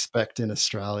what you expect in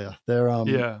Australia. They're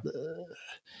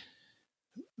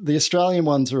the Australian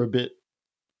ones are a bit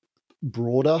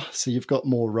broader, so you've got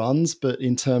more runs. But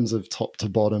in terms of top to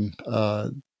bottom,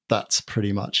 that's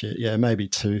pretty much it. Yeah, maybe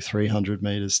 200-300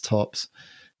 meters tops.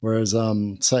 Whereas,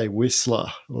 say Whistler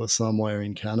or somewhere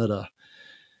in Canada,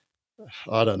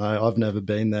 I don't know. I've never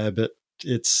been there, but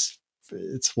it's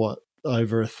what,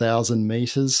 over 1,000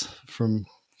 meters from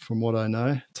what I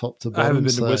know, top to bottom. I haven't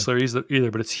been to Whistler either,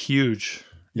 but it's huge.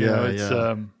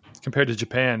 It's compared to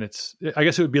Japan. I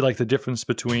guess it would be like the difference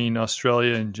between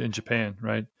Australia and Japan,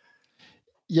 right?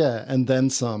 Yeah, and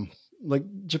then some. Like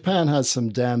Japan has some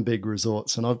damn big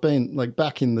resorts, and I've been like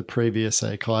back in the previous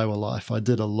Eikaiwa life, I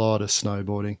did a lot of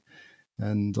snowboarding,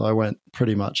 and I went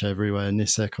pretty much everywhere: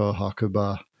 Niseko,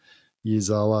 Hakuba,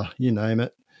 Yuzawa, you name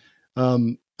it.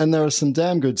 And there are some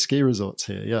damn good ski resorts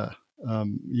here. Yeah,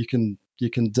 you can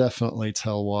definitely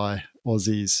tell why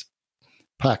Aussies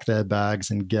pack their bags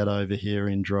and get over here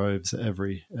in droves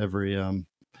every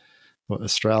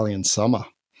Australian summer.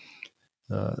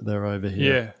 They're over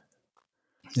here.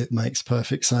 Yeah, it makes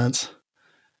perfect sense.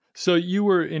 So you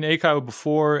were in Eikaiwa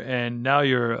before, and now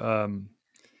you're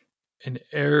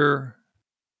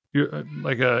you're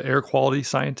like a air quality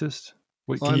scientist.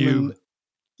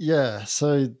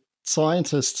 So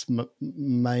scientist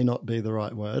may not be the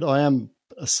right word. I am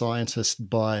a scientist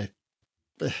by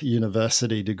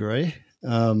university degree,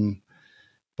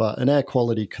 but an air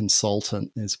quality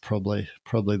consultant is probably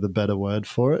the better word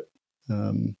for it.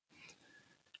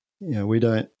 We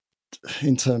don't,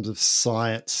 in terms of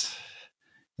science,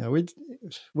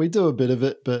 we do a bit of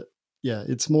it, but yeah,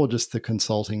 it's more just the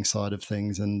consulting side of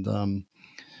things and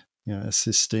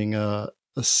assisting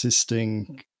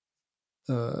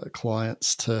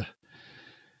clients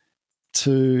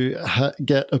to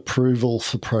get approval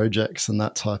for projects and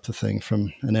that type of thing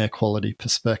from an air quality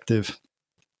perspective.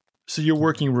 So you're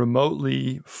working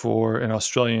remotely for an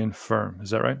Australian firm,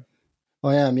 is that right?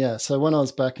 I am, yeah. So when I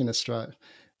was back in Australia,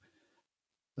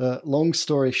 long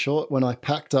story short, when I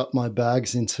packed up my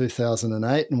bags in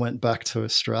 2008 and went back to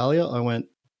Australia, I went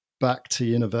back to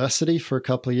university for a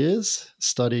couple of years,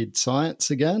 studied science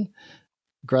again,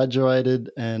 graduated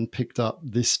and picked up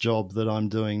this job that I'm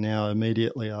doing now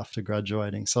immediately after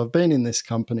graduating. So I've been in this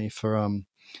company for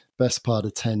best part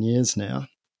of 10 years now.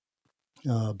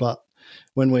 But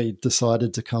when we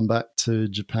decided to come back to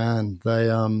Japan,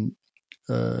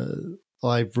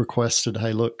 I requested,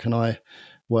 hey, look, can I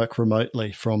work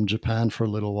remotely from Japan for a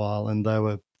little while? And they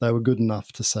were good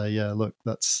enough to say, yeah, look,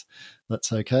 that's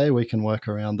okay. We can work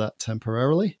around that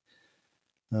temporarily.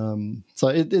 So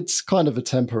it's kind of a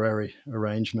temporary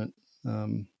arrangement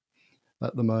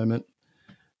at the moment.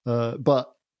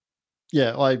 But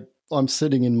yeah, I'm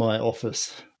sitting in my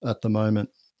office at the moment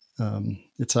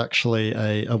It's actually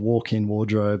a walk-in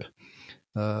wardrobe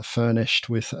furnished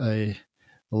with a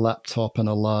laptop and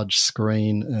a large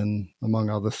screen, and among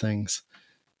other things.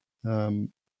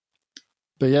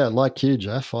 But yeah, like you,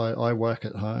 Jeff, I work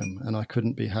at home and I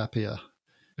couldn't be happier.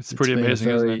 It's pretty amazing,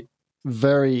 isn't it?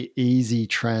 Very easy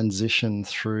transition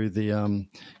through the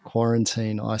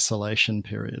quarantine isolation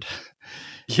period.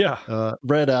 Yeah.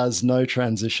 Read as no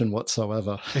transition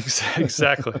whatsoever.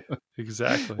 Exactly.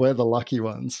 We're the lucky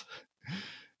ones.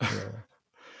 Yeah.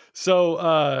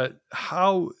 So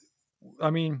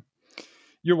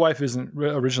your wife isn't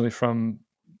originally from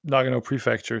Nagano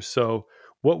Prefecture. So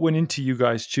what went into you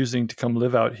guys choosing to come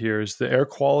live out here? Is the air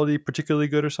quality particularly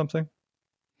good or something?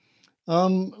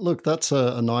 Look, that's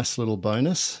a nice little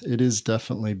bonus. It is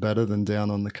definitely better than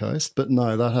down on the coast, but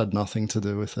no, that had nothing to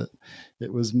do with it.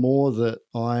 It was more that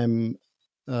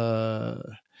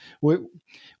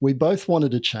we both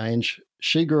wanted to change.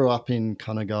 She grew up in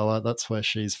Kanagawa. That's where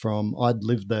she's from. I'd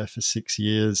lived there for 6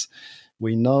 years.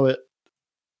 We know it.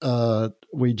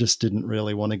 We just didn't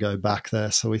really want to go back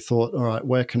there. So we thought, all right,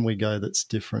 where can we go that's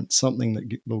different? Something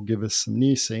that will give us some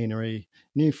new scenery,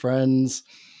 new friends,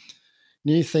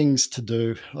 new things to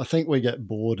do. I think we get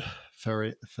bored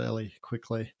fairly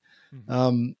quickly.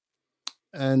 Mm-hmm.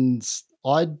 And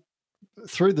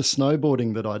through the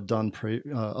snowboarding that I'd done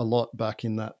a lot back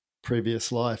in that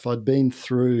previous life, I'd been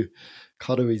through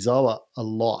Karuizawa a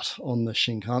lot on the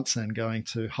Shinkansen going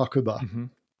to Hakuba. Mm-hmm.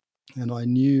 And I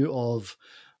knew of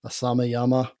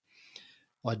Asameyama.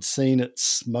 I'd seen it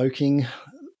smoking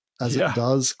as it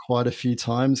does quite a few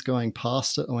times going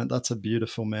past it. I went, that's a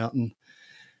beautiful mountain.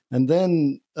 And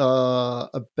then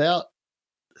about,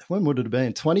 when would it have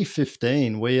been?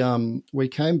 2015. We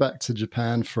came back to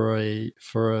Japan for a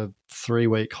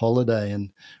 3-week holiday,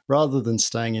 and rather than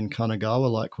staying in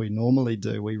Kanagawa like we normally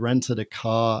do, we rented a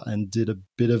car and did a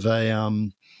bit of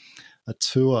a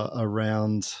tour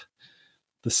around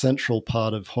the central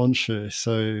part of Honshu.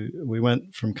 So we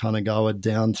went from Kanagawa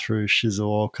down through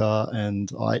Shizuoka and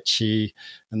Aichi,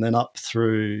 and then up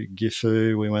through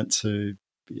Gifu. We went to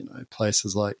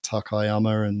places like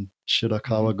Takayama and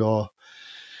Shirakawa-go.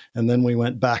 Mm-hmm. And then we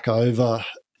went back over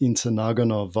into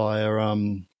Nagano via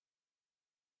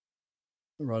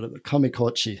right at the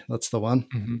Kamikochi. That's the one.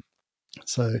 Mm-hmm.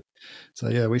 So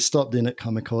yeah, we stopped in at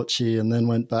Kamikochi and then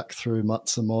went back through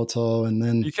Matsumoto, and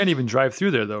then you can't even drive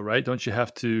through there though, right? Don't you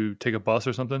have to take a bus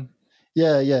or something?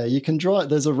 Yeah, you can drive.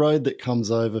 There's a road that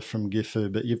comes over from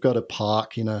Gifu, but you've got to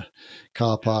park in a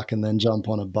car park and then jump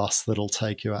on a bus that'll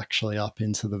take you actually up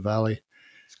into the valley.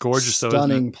 It's gorgeous,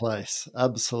 stunning place,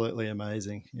 absolutely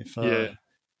amazing.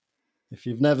 If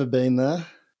you've never been there,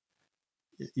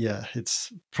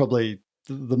 it's probably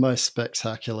the most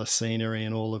spectacular scenery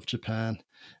in all of Japan.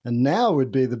 And now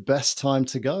would be the best time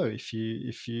to go if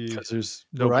you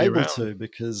were able around to,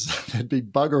 because there'd be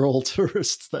bugger all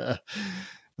tourists there.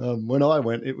 When I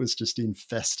went, it was just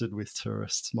infested with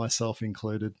tourists, myself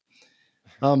included.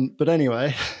 But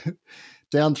anyway,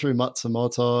 down through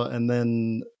Matsumoto, and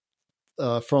then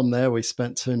from there we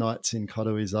spent 2 nights in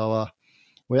Karuizawa.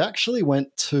 We actually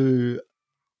went to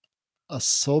a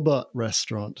soba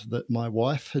restaurant that my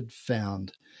wife had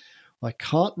found. I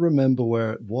can't remember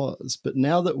where it was, but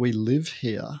now that we live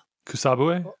here...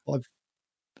 Kusabue?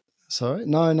 Sorry?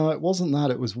 No, it wasn't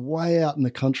that. It was way out in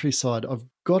the countryside. I've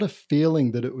got a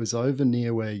feeling that it was over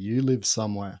near where you live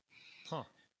somewhere. Huh.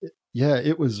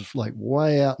 It was like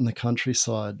way out in the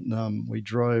countryside. We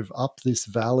drove up this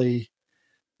valley.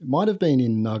 It might have been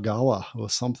in Nagawa or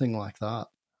something like that.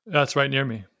 That's right near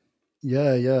me.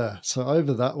 Yeah. So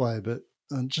over that way. But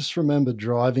I just remember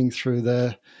driving through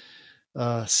there,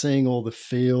 seeing all the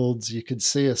fields. You could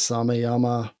see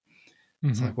Asameyama.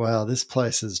 It's like, wow, this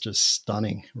place is just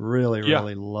stunning. Really,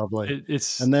 really lovely.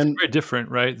 It's very different,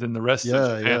 right, than the rest of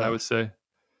Japan, I would say.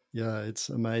 Yeah, it's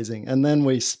amazing. And then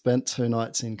we spent 2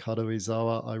 nights in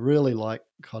Karuizawa. I really like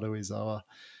Karuizawa.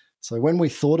 So when we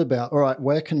thought about, all right,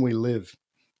 where can we live?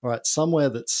 All right, somewhere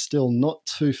that's still not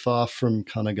too far from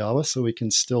Kanagawa, so we can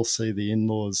still see the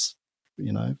in-laws,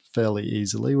 fairly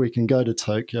easily. We can go to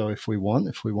Tokyo if we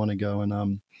want to go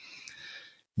and,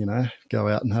 go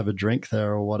out and have a drink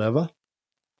there or whatever.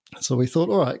 So we thought,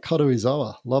 all right,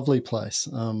 Karuizawa, lovely place.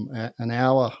 An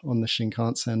hour on the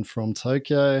Shinkansen from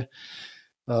Tokyo.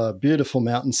 Beautiful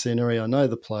mountain scenery. I know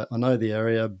the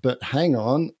area, but hang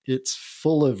on, it's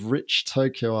full of rich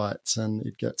Tokyoites, and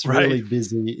it gets really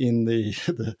busy in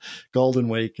the Golden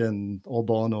Week and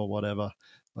Obon or whatever.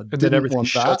 And then everything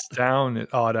shuts down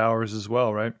at odd hours as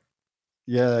well, right?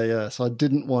 Yeah. So I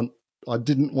didn't want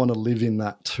to live in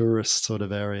that tourist sort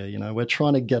of area. We're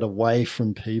trying to get away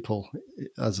from people,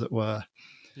 as it were.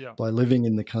 Yeah. by living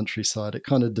in the countryside. It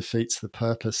kind of defeats the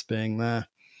purpose being there.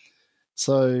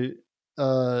 So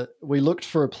we looked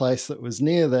for a place that was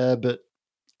near there, but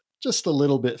just a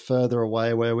little bit further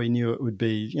away where we knew it would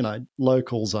be,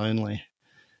 locals only.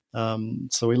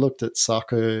 So we looked at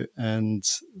Saku and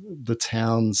the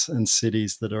towns and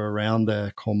cities that are around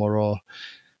there, Komoro,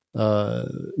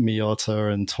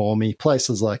 Miyota and Tomi,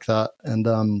 places like that. And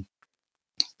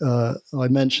I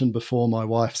mentioned before my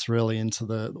wife's really into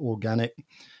the organic,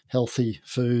 healthy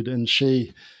food, and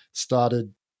she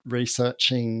started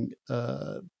researching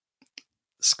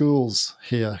schools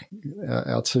here.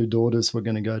 Our two daughters were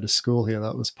going to go to school here.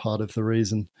 That was part of the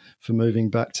reason for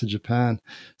moving back to Japan.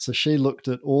 So she looked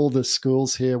at all the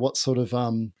schools here, what sort of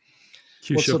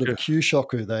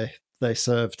kyushoku they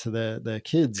serve to their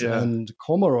kids. Yeah. And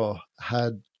Komoro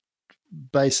had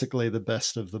basically the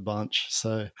best of the bunch.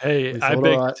 So hey, I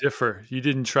beg to differ. You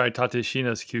didn't try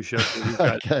Tateshina's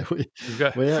kyushoku.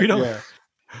 We don't.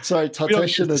 Sorry,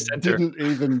 Tateshina didn't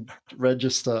even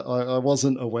register. I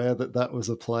wasn't aware that was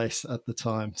a place at the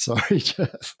time. Sorry,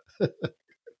 Jeff.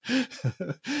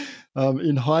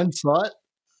 In hindsight,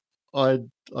 I've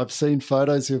seen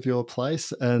photos of your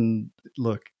place, and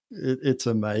look, it's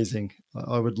amazing.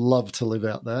 I would love to live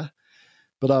out there.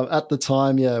 But at the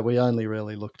time, we only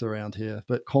really looked around here.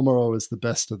 But Komoro was the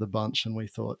best of the bunch, and we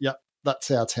thought, yep,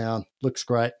 that's our town. Looks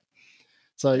great.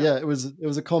 So it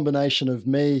was a combination of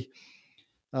me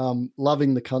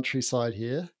loving the countryside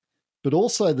here, but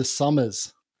also the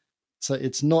summers. So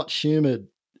it's not humid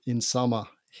in summer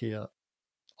here.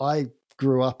 I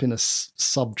grew up in a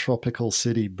subtropical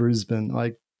city, Brisbane.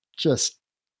 I just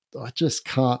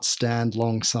can't stand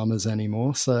long summers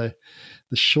anymore. So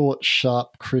the short,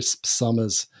 sharp, crisp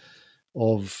summers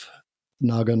of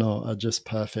Nagano are just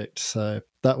perfect. So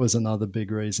that was another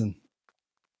big reason.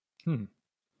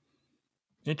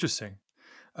 Interesting.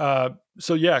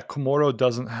 Komoro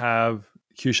doesn't have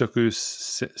Kyushoku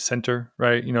center,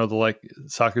 right? The like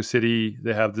Saku City,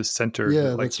 they have this center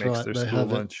that that's makes right. their they school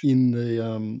have lunch it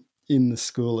in the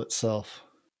school itself.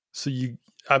 So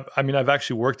I've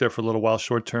actually worked there for a little while,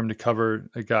 short term, to cover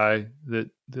a guy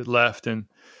that left, and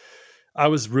I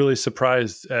was really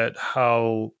surprised at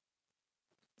how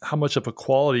much of a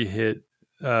quality hit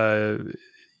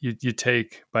you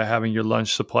take by having your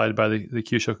lunch supplied by the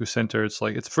Kyushoku Center. It's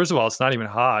like, first of all, it's not even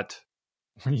hot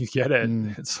when you get it.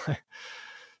 It's like,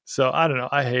 so I don't know.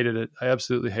 I hated it. I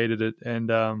absolutely hated it. And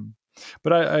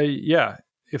but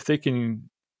if they can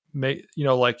make,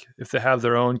 like if they have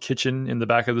their own kitchen in the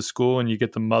back of the school and you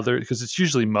get the mother, because it's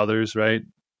usually mothers, right,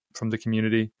 from the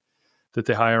community that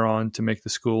they hire on to make the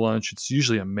school lunch. It's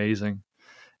usually amazing.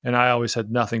 And I always had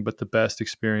nothing but the best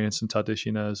experience in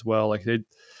Tateshina as well. Like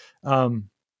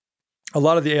a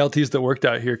lot of the ALTs that worked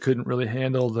out here couldn't really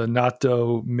handle the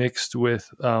natto mixed with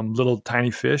little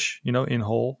tiny fish, in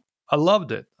whole. I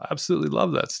loved it. I absolutely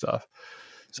love that stuff.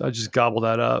 So I just gobbled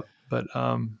that up. But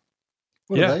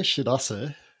what are they?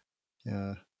 Shirasu?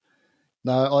 Yeah.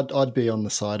 No, I'd be on the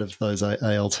side of those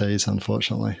ALTs.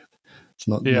 Unfortunately, it's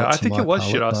not. Yeah, not I think it was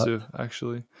palate, Shirasu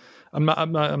actually. I'm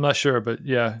not sure, but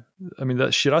yeah, I mean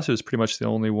that Shirasu is pretty much the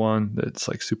only one that's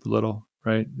like super little,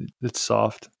 right? It's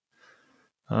soft.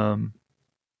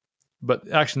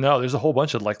 But actually, no, there's a whole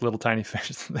bunch of like little tiny fish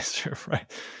that they serve,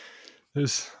 right?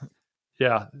 There's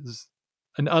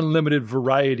an unlimited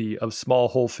variety of small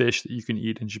whole fish that you can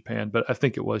eat in Japan, but I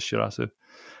think it was Shirasu.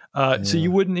 So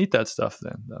you wouldn't eat that stuff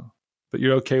then, though. But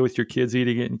you're okay with your kids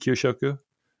eating it in Kyushoku?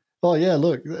 Oh yeah,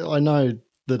 look, I know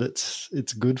that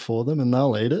it's good for them and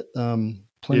they'll eat it.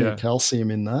 Plenty of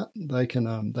calcium in that. They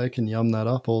can yum that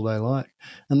up all they like,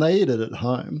 and they eat it at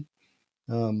home.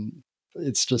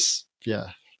 It's just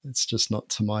not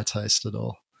to my taste at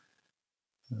all.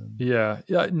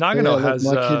 Nagano has.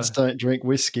 My kids don't drink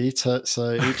whiskey,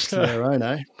 so each to their own,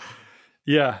 eh?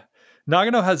 Yeah,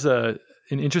 Nagano has an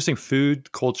interesting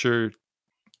food culture,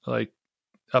 like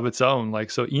of its own.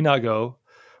 Like so, inago,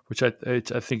 which I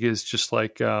think is just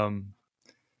like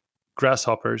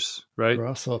grasshoppers, right?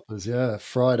 Grasshoppers, yeah,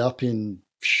 fried up in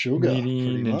sugar,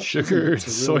 and sugar,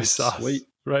 soy sauce, sweet.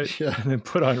 Right? Yeah, and then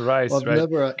put on rice. I've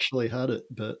never actually had it,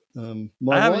 but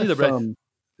I haven't either. But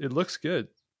it looks good.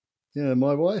 Yeah,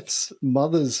 my wife's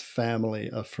mother's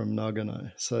family are from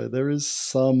Nagano, so there is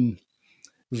some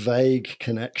vague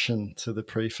connection to the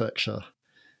prefecture.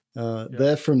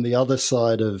 They're from the other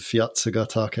side of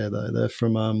Yatsugatake, though. They're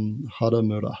from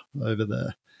Haramura over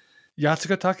there.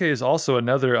 Yatsugatake is also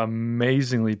another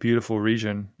amazingly beautiful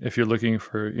region if you're looking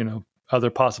for, other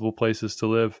possible places to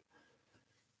live.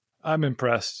 I'm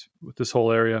impressed with this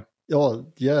whole area. Oh,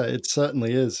 yeah, it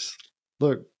certainly is.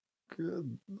 Look,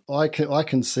 I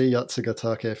can see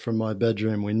Yatsugatake from my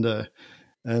bedroom window,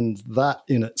 And that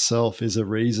in itself is a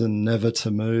reason never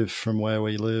to move from where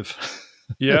we live.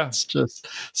 Yeah. It's just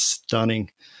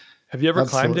stunning. Have you ever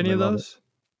climbed any of those?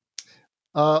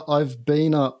 I've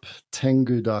been up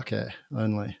Tengu-dake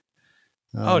only.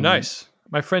 Oh, nice.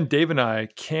 My friend Dave and I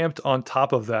camped on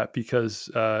top of that because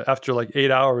after like 8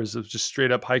 hours of just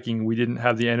straight up hiking, we didn't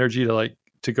have the energy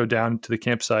to go down to the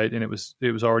campsite, and it was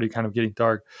already kind of getting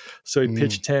dark. So we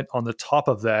pitched tent on the top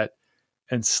of that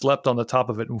and slept on the top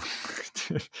of it.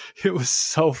 It was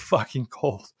so fucking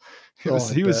cold.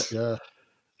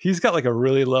 He's got like a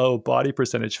really low body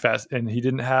percentage fast, and he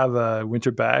didn't have a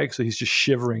winter bag, so he's just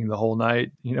shivering the whole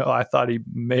night. I thought he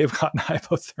may have gotten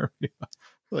hypothermia.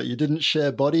 What, you didn't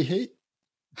share body heat?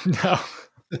 No.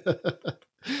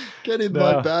 Get in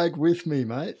my bag with me,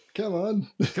 mate. Come on.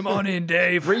 Come on in,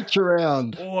 Dave. Reach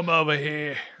around. Warm over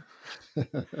here.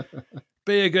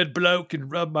 Be a good bloke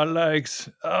and rub my legs.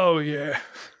 Oh, yeah.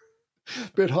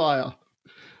 Bit higher.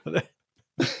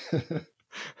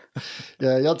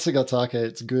 Yeah, Yotsugatake,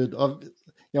 it's good. I've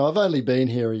only been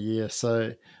here a year,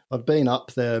 so I've been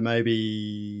up there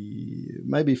maybe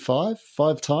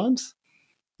five times.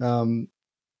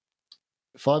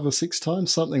 5 or 6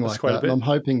 times, something like that. And I'm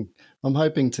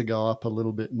hoping to go up a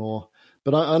little bit more.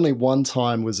 But only one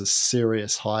time was a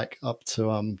serious hike up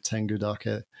to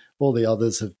Tengu-dake. All the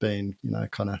others have been,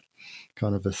 kind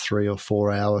of a 3 or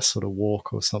 4 hour sort of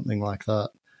walk or something like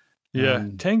that. Yeah,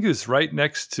 Tengu's right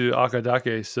next to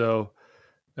Akadake, so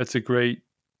that's a great.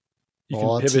 You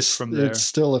can pivot from there. It's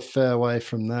still a fair way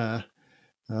from there.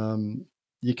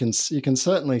 You can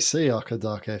certainly see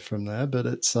Akadake from there, but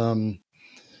it's I'm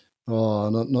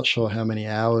not sure how many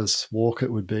hours walk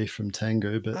it would be from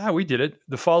Tengu. But we did it.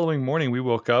 The following morning, we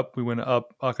woke up. We went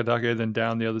up Akadake, then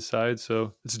down the other side,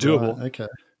 so it's doable. Right, okay.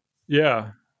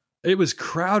 Yeah, it was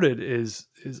crowded. Is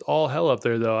all hell up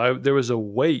there though. There was a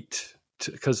wait.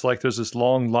 Because there's this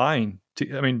long line.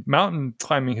 Mountain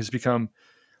climbing has become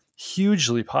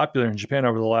hugely popular in Japan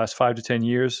over the last 5 to 10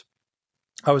 years.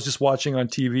 I was just watching on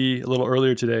TV a little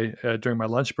earlier today during my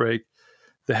lunch break.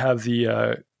 They have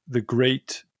the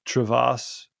Great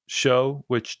Travasse show,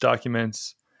 which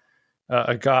documents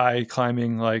a guy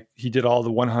climbing, he did all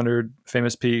the 100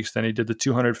 famous peaks, then he did the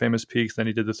 200 famous peaks, then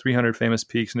he did the 300 famous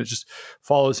peaks, and it just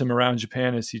follows him around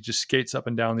Japan as he just skates up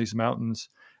and down these mountains.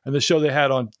 And the show they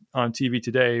had on TV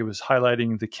today was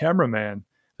highlighting the cameraman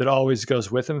that always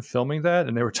goes with him filming that.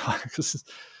 And they were talking,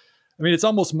 it's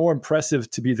almost more impressive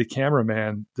to be the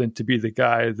cameraman than to be the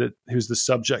guy who's the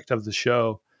subject of the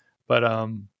show. But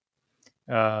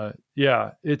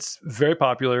it's very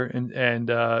popular.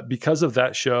 And because of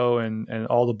that show and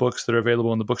all the books that are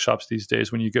available in the bookshops these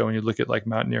days, when you go and you look at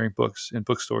mountaineering books in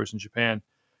bookstores in Japan,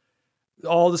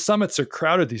 all the summits are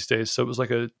crowded these days. So it was like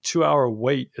a 2-hour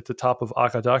wait at the top of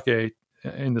Akadake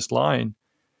in this line.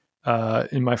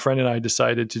 And my friend and I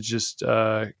decided to just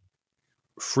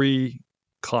free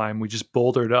climb. We just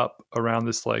bouldered up around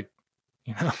this,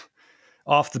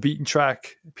 off the beaten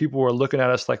track. People were looking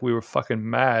at us like we were fucking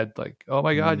mad. Like, oh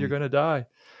my God, you're going to die.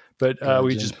 But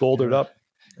we just bouldered up.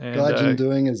 And, Gaijin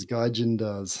doing as Gaijin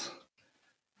does.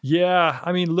 Yeah.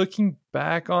 Looking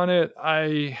back on it,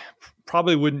 I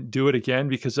probably wouldn't do it again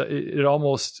because it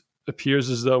almost appears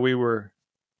as though we were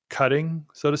cutting,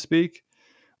 so to speak.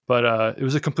 But it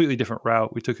was a completely different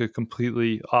route. We took a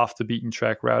completely off the beaten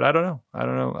track route. I don't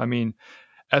know.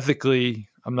 Ethically,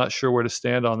 I'm not sure where to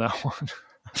stand on that one.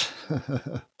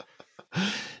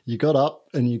 You got up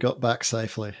and you got back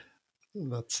safely.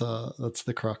 That's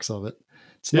the crux of it.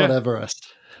 It's not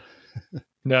Everest.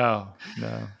 No.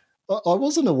 I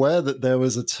wasn't aware that there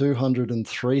was a 200 and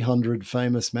 300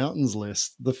 famous mountains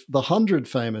list. The 100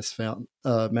 famous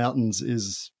mountains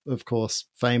is, of course,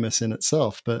 famous in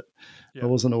itself, but I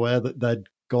wasn't aware that they'd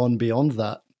gone beyond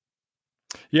that.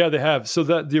 Yeah, they have. So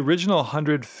the original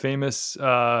 100 famous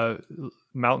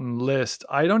mountain list,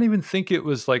 I don't even think it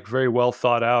was very well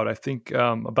thought out. I think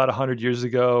about 100 years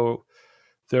ago,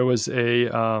 there was a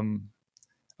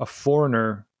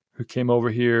foreigner who came over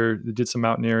here, did some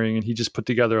mountaineering, and he just put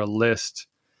together a list,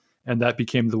 and that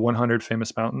became the 100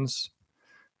 famous mountains.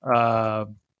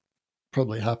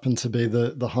 Probably happened to be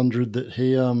the 100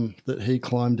 that he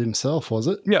climbed himself, was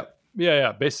it?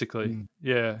 Yeah, basically.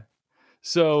 Yeah.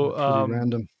 So pretty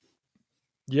random.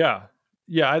 Yeah.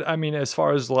 As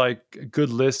far as good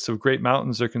lists of great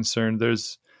mountains are concerned,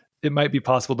 it might be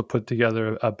possible to put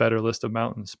together a better list of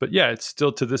mountains. But yeah, it's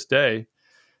still to this day.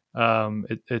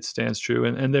 It stands true,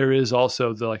 and there is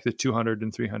also the 200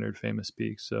 and 300 famous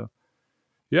peaks. So,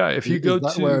 yeah, if you go is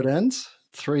that where it ends?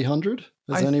 300?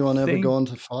 Has anyone ever gone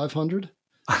to 500?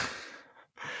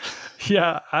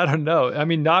 Yeah, I don't know. I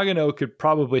mean, Nagano could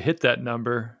probably hit that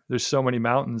number. There's so many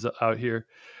mountains out here,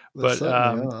 There but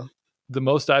certainly are. the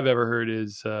most I've ever heard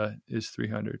is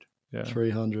 300. Yeah.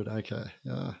 300. Okay.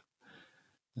 Yeah.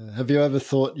 Yeah. Have you ever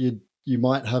thought you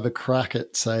might have a crack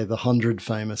at, say, the 100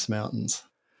 famous mountains?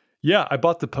 Yeah, I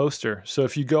bought the poster. So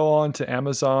if you go on to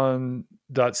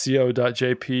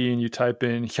amazon.co.jp and you type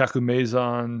in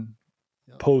Hyakumeizan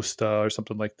Yep. posta or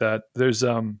something like that, there's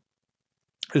a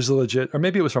legit, or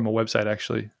maybe it was from a website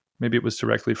actually. Maybe it was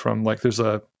directly from like there's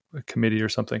a committee or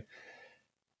something.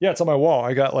 Yeah, it's on my wall.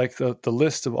 I got like the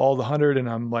list of all the 100 and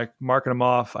I'm like marking them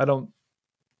off. I don't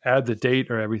add the date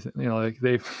or everything. Like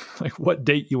they've like what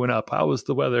date you went up, how was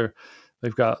the weather.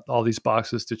 They've got all these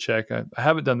boxes to check. I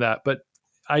haven't done that, but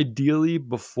ideally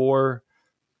before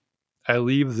I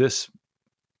leave this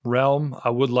realm,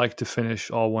 I would like to finish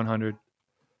all 100.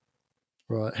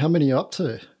 Right. How many are you up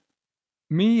to?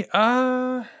 Me,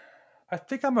 I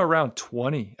think I'm around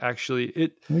 20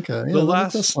 actually. Okay. The Yeah,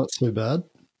 that's not too bad.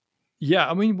 Yeah,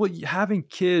 I mean, having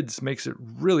kids makes it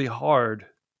really hard.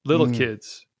 Little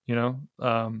kids,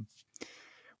 when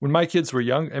my kids were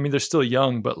young, I mean, they're still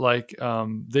young, but like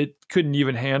they couldn't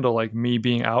even handle like me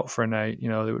being out for a night. It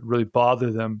would really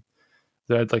bother them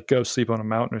that I'd like go sleep on a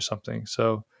mountain or something.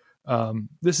 So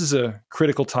this is a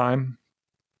critical time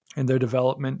in their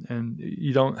development, and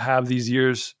you don't have these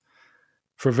years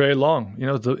for very long.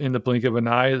 In the blink of an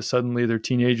eye, suddenly they're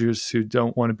teenagers who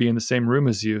don't want to be in the same room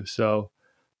as you. So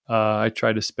I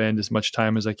try to spend as much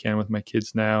time as I can with my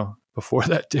kids now before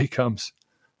that day comes.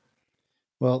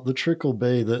 Well, the trick will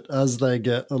be that as they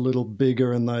get a little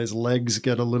bigger and those legs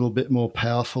get a little bit more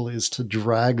powerful is to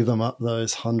drag them up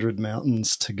those 100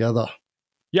 mountains together.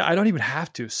 Yeah, I don't even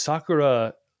have to.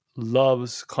 Sakura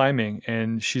loves climbing,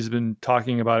 and she's been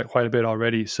talking about it quite a bit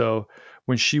already. So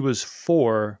when she was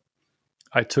 4,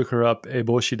 I took her up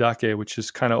Eboshidake, which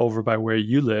is kind of over by where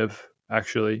you live,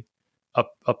 actually,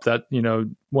 up that,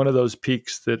 one of those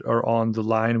peaks that are on the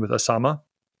line with Asama.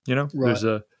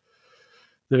 Right.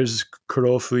 There's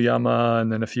Kurofuyama and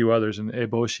then a few others, and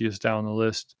Eboshi is down the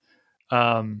list.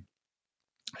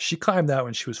 She climbed that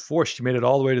when she was 4. She made it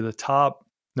all the way to the top,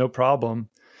 no problem.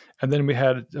 And then we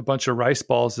had a bunch of rice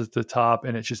balls at the top,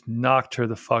 and it just knocked her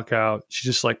the fuck out. She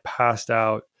just like passed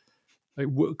out, like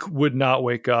would not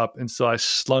wake up. And so I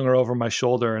slung her over my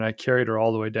shoulder and I carried her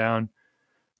all the way down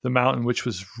the mountain, which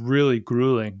was really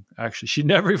grueling. Actually, she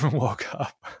never even woke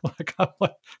up.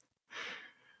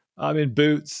 I'm in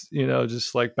boots,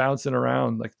 just like bouncing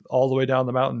around like all the way down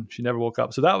the mountain. She never woke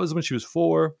up. So that was when she was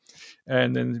 4.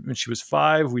 And then when she was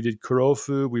 5, we did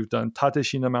Kurofu. We've done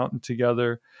Tateshina Mountain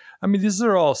together. I mean, these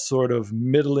are all sort of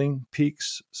middling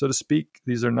peaks, so to speak.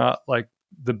 These are not like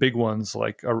the big ones,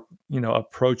 like,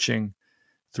 approaching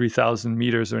 3,000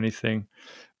 meters or anything.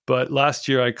 But last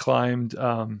year I climbed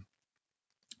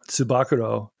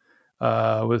Tsubakuro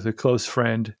with a close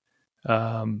friend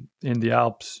in the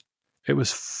Alps. It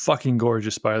was fucking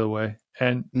gorgeous, by the way.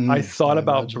 And I thought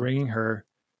about bringing her.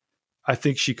 I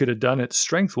think she could have done it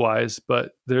strength-wise,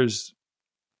 but there's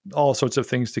all sorts of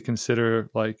things to consider,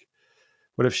 like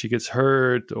what if she gets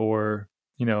hurt or,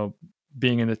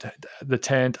 being in the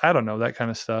tent. I don't know, that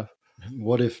kind of stuff.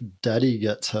 What if daddy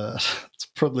gets hurt? It's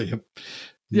probably of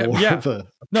a problem.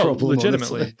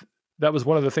 Legitimately. Honestly. That was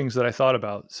one of the things that I thought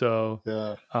about. So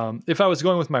if I was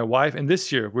going with my wife, and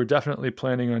this year we're definitely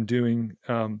planning on doing,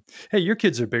 hey, your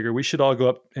kids are bigger. We should all go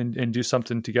up and do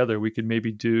something together. We could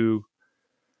maybe do,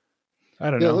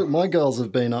 I don't know. Look, my girls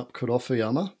have been up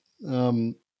Kurofuyama.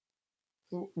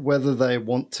 Whether they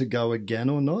want to go again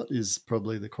or not is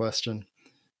probably the question.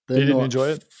 They didn't enjoy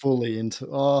it? Fully into.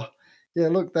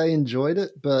 Look, they enjoyed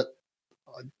it, but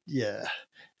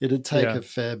it'd take a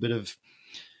fair bit of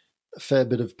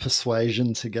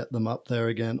persuasion to get them up there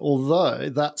again. Although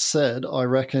that said, I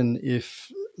reckon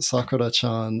if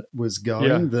Sakura-chan was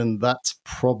going, then that's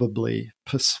probably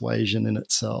persuasion in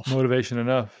itself. Motivation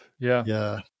enough. Yeah.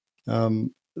 Yeah.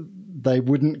 They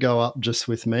wouldn't go up just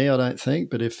with me, I don't think.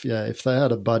 But if they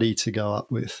had a buddy to go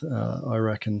up with, I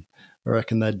reckon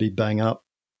they'd be bang up.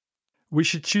 We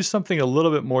should choose something a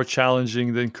little bit more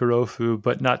challenging than Kurofu,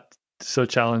 but not so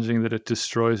challenging that it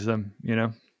destroys them,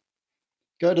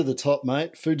 Go to the top,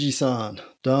 mate. Fuji-san.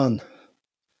 Done.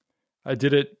 I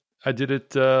did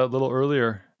it a little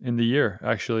earlier in the year,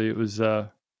 actually. It was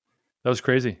that was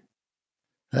crazy.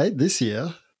 Hey, this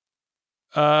year?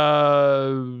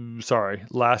 Sorry,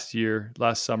 last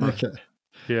summer. Okay.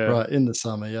 Yeah. Right, in the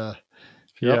summer, yeah.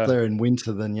 If you're up there in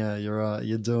winter, then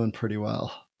you're doing pretty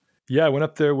well. Yeah, I went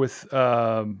up there with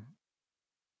a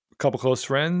couple close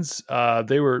friends.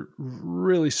 They were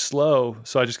really slow,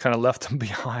 so I just kind of left them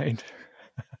behind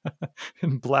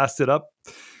and blasted up.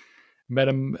 met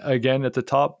him again at the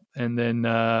top, and then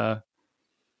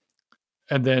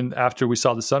after we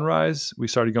saw the sunrise, we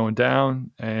started going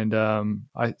down, and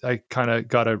I kind of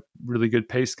got a really good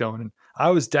pace going, and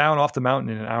I was down off the mountain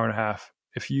in an hour and a half.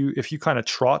 If you kind of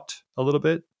trot a little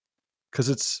bit,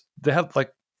 because they have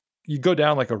like, you go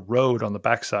down like a road on the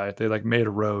backside. They like made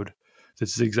a road that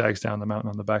zigzags down the mountain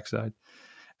on the backside,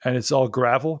 and it's all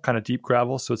gravel, kind of deep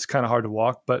gravel, so it's kind of hard to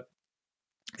walk. But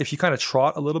if you kind of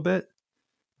trot a little bit,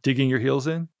 digging your heels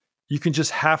in, you can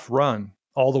just half run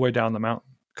all the way down the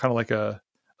mountain, kind of like a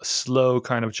slow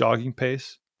kind of jogging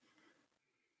pace.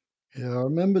 Yeah, I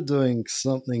remember doing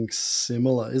something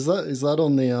similar. Is that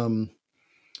on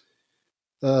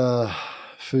the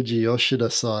Fuji Yoshida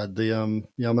side, the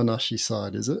Yamanashi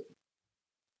side, is it?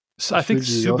 So I think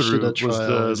Fuji Subaru Yoshida was Trail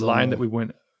the is line on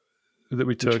that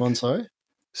we took. Which one, sorry?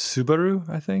 Subaru,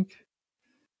 I think.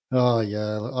 Oh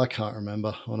yeah, I can't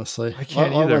remember, honestly. I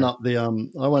can't either.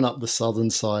 I went up the southern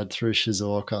side through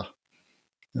Shizuoka.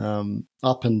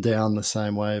 Up and down the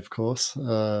same way, of course.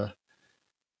 And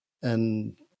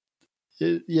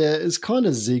it's kind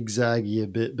of zigzaggy a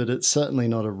bit, but it's certainly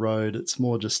not a road. It's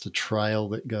more just a trail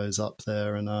that goes up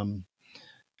there. And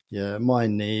my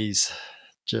knees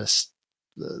just,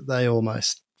 they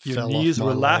almost Your fell knees off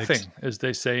my were legs. laughing, as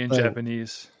they say in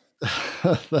Japanese.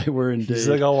 They were indeed.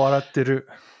 Hizaga warateru.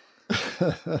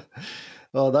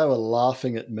 Oh, they were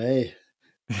laughing at me.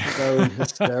 They were in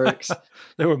hysterics.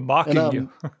 They were mocking you.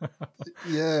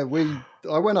 Yeah,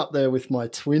 I went up there with my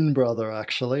twin brother,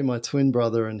 actually, my twin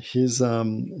brother and his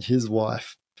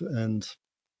wife, and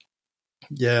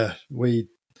yeah, we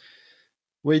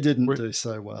didn't do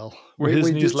so well. Were his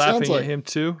knees laughing at him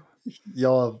too?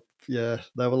 Yeah,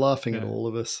 they were laughing at all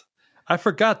of us. I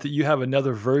forgot that you have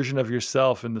another version of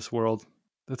yourself in this world.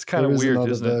 That's kind of weird,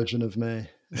 isn't it? Another version of me.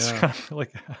 It's kind of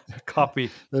like a copy.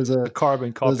 There's a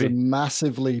carbon copy. There's a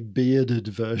massively bearded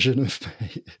version of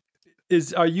me.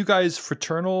 Are you guys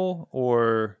fraternal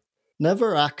or?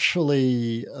 Never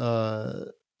actually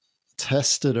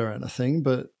tested or anything,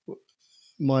 but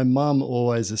my mum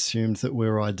always assumed that we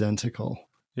were identical.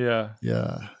 Yeah.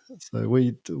 Yeah. So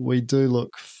we do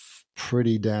look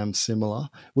pretty damn similar.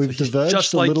 We've diverged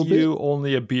just a like little you, bit.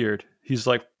 Only a beard. He's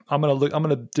like, I'm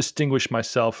gonna distinguish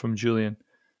myself from Julian.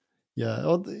 Yeah,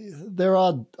 well, there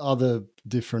are other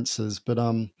differences, but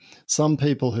some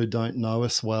people who don't know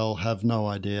us well have no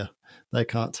idea. They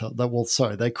can't tell.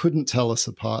 They couldn't tell us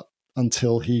apart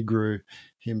until he grew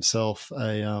himself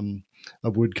a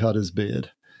woodcutter's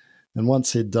beard, and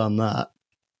once he'd done that,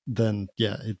 then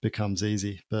it becomes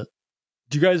easy. But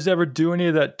do you guys ever do any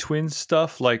of that twin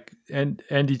stuff, like end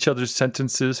each other's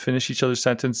sentences, finish each other's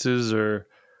sentences, or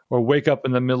wake up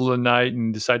in the middle of the night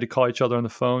and decide to call each other on the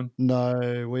phone?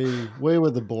 No, we were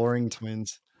the boring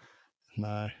twins.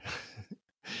 No.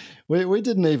 We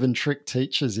didn't even trick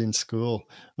teachers in school.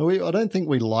 I don't think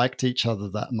we liked each other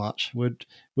that much. We're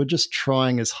just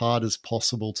trying as hard as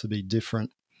possible to be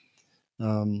different,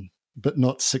 but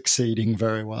not succeeding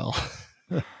very well.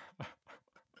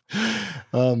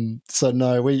 So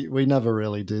no, we never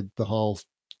really did the whole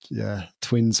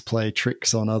twins play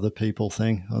tricks on other people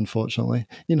thing, unfortunately.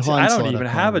 In hindsight, I don't even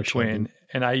have a twin,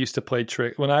 and I used to play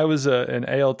trick. When I was an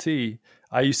ALT,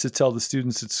 I used to tell the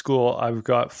students at school, I've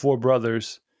got 4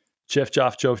 brothers, Jeff,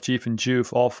 Joff, Jove, Jeef, and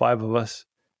Joof, all 5 of us.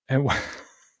 And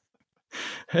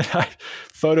I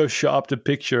photoshopped a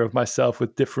picture of myself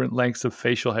with different lengths of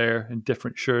facial hair and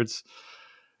different shirts.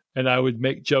 And I would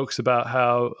make jokes about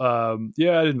how,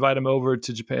 I'd invite him over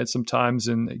to Japan sometimes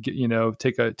and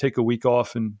take a week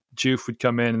off, and Joof would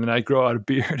come in, and then I'd grow out a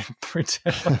beard and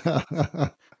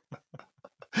pretend.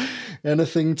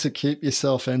 Anything to keep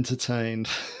yourself entertained.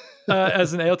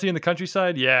 As an ALT in the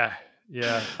countryside, yeah.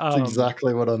 That's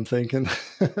exactly what I'm thinking.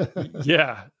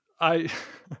 Yeah, I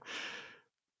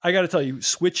got to tell you,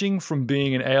 switching from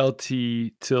being an ALT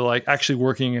to like actually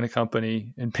working in a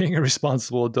company and being a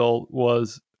responsible adult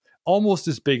was almost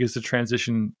as big as the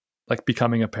transition, like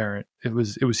becoming a parent. It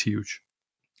was huge.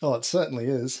 Oh, it certainly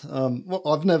is. Well,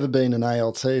 I've never been an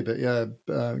ALT,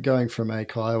 but going from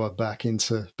Kiowa back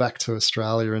to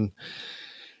Australia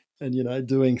and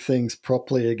doing things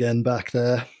properly again back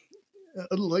there.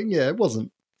 It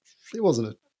wasn't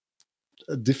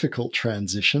a difficult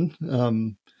transition.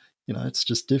 It's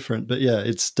just different, but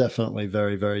it's definitely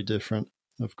very, very different,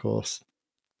 of course.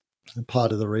 And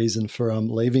part of the reason for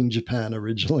leaving Japan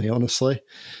originally, honestly,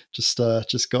 just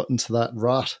got into that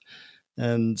rut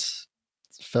and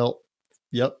felt,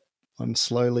 I'm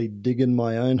slowly digging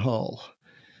my own hole.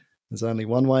 There's only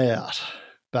one way out,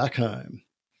 back home.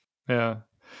 Yeah.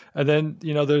 And then,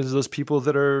 there's those people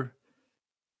that are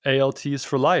ALTs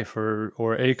for life, or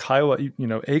Eikaiwa,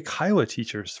 Eikaiwa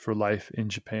teachers for life in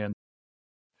Japan.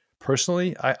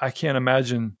 Personally, I can't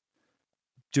imagine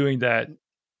doing that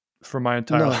for my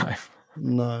entire life.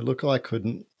 No, look, I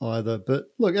couldn't either. But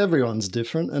look, everyone's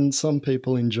different, and some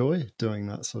people enjoy doing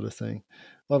that sort of thing.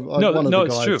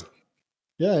 It's true.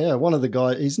 Yeah, one of the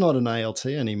guys. He's not an ALT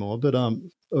anymore, but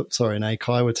an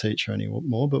Eikaiwa teacher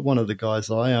anymore. But one of the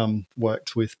guys I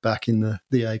worked with back in the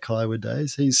Eikaiwa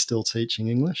days, he's still teaching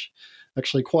English.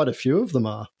 Actually, quite a few of them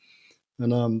are,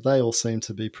 and they all seem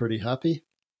to be pretty happy.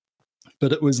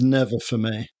 But it was never for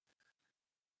me.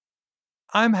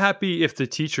 I'm happy if the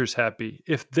teacher's happy.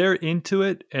 If they're into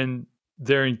it and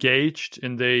they're engaged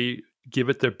and they give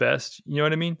it their best, you know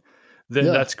what I mean? Then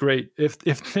that's great.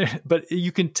 But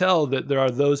you can tell that there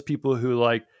are those people who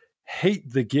like hate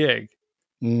the gig.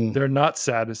 They're not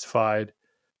satisfied,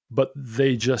 but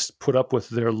they just put up with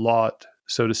their lot,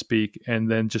 so to speak,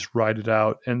 and then just ride it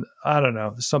out. And I don't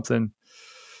know, something.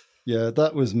 Yeah,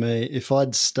 that was me. If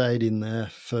I'd stayed in there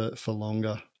for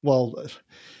longer, well,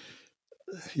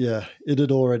 yeah, it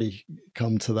had already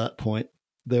come to that point.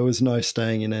 There was no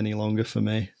staying in any longer for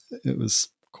me. It was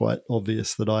quite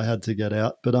obvious that I had to get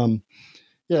out. But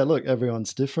yeah, look,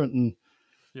 everyone's different, and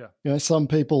some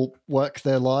people work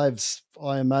their lives,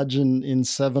 I imagine, in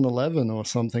 7-Eleven or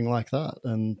something like that,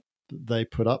 and they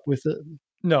put up with it.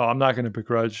 No, I'm not going to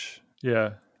begrudge.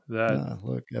 Yeah, that. No,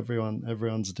 look,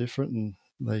 everyone's different, and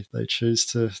they choose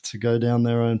to go down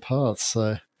their own paths.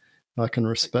 So I can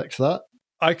respect that.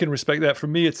 I can respect that. For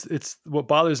me, it's what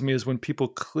bothers me is when people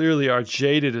clearly are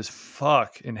jaded as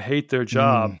fuck and hate their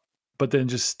job, but then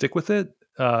just stick with it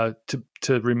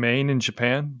to remain in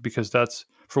Japan because that's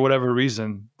for whatever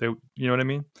reason they, you know what I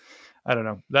mean? I don't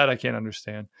know, that I can't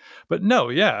understand. But no,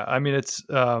 yeah, I mean, it's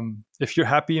if you're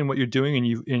happy in what you're doing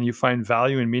and you find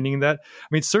value and meaning in that. I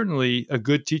mean, certainly a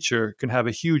good teacher can have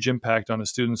a huge impact on a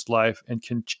student's life and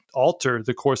can alter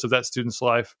the course of that student's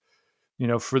life,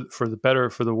 for the better,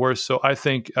 for the worse. So I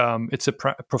think it's a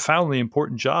profoundly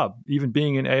important job. Even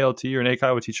being an ALT or an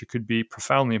Eikaiwa teacher could be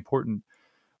profoundly important.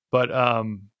 But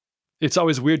it's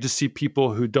always weird to see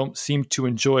people who don't seem to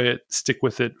enjoy it stick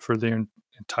with it for their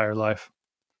entire life.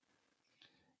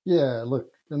 Yeah,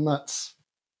 look, and that's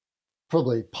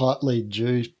probably partly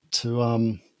due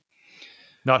to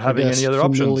not having any other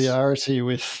familiarity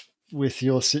options. with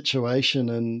your situation,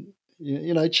 and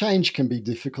change can be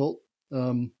difficult.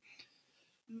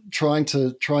 Trying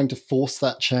to force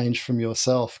that change from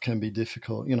yourself can be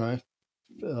difficult,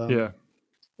 Yeah.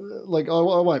 Like I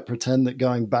won't pretend that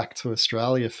going back to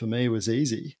Australia for me was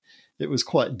easy. It was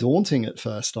quite daunting at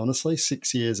first, honestly,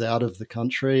 6 years out of the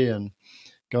country and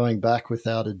going back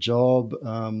without a job,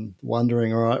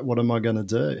 wondering, all right, what am I going to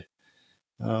do?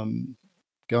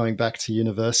 Going back to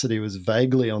university was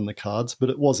vaguely on the cards, but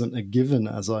it wasn't a given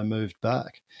as I moved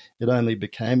back. It only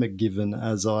became a given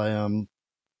as I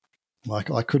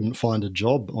couldn't find a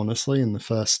job, honestly, in the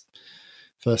first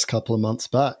couple of months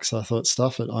back. So I thought,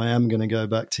 stuff it, I am going to go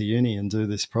back to uni and do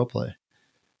this properly.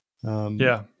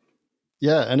 Yeah,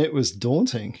 and it was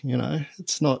daunting.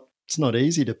 It's not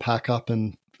easy to pack up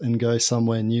and go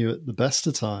somewhere new at the best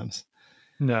of times.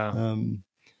 No.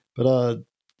 But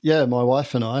my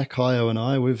wife and I, Kaio and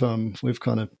I, we've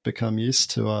kind of become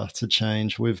used to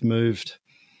change. We've moved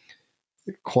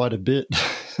quite a bit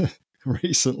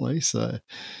recently, so.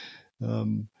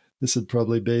 This would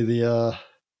probably be I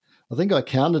think I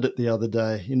counted it the other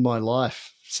day in my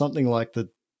life, something like the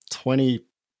 22nd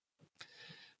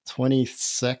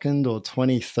or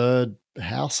 23rd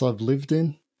house I've lived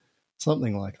in,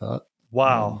 something like that.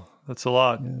 Wow, that's a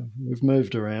lot. Yeah, we've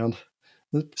moved around.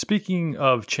 Speaking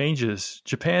of changes,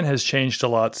 Japan has changed a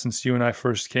lot since you and I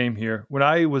first came here. When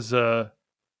I was a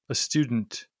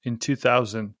student in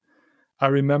 2000, I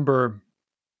remember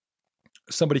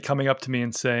somebody coming up to me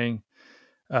and saying,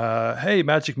 hey,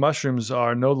 magic mushrooms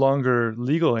are no longer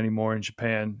legal anymore in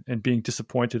Japan, and being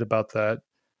disappointed about that.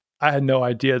 I had no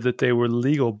idea that they were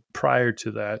legal prior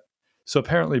to that. So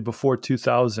apparently before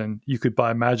 2000, you could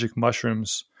buy magic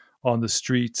mushrooms on the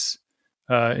streets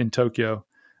in Tokyo.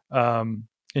 And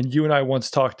you and I once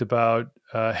talked about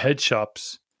head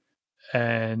shops,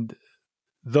 and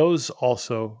those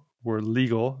also were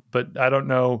legal, but I don't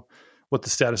know what the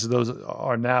status of those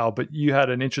are now. But you had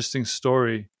an interesting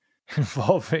story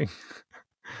involving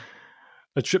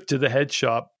a trip to the head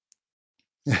shop.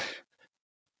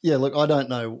 Yeah, look, I don't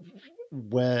know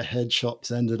where head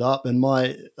shops ended up, and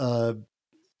my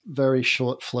very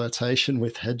short flirtation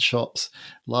with head shops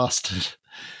lasted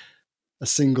a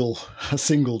single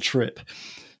trip.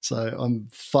 So I'm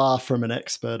far from an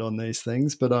expert on these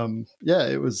things, but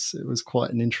it was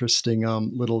quite an interesting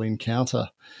little encounter.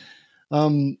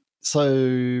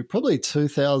 So probably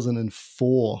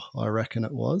 2004, I reckon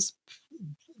it was,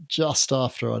 just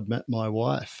after I'd met my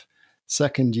wife,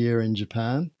 second year in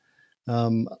Japan.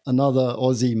 Another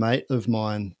Aussie mate of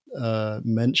mine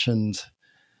mentioned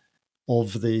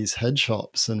of these head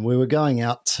shops, and we were going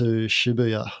out to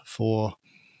Shibuya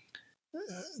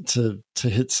to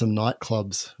hit some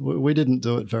nightclubs. We didn't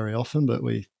do it very often, but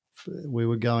we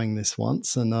were going this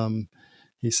once, and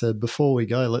he said, before we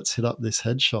go, let's hit up this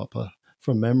head shop.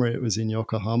 From memory, it was in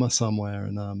Yokohama somewhere,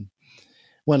 and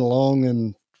went along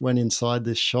and went inside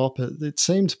this shop. It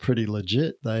seemed pretty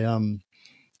legit. They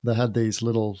had these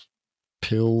little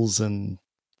pills and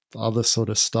other sort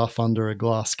of stuff under a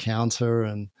glass counter,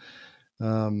 and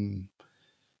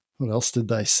what else did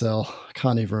they sell? I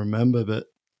can't even remember, but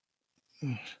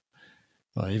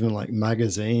even like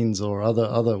magazines or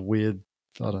other weird,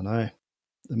 I don't know.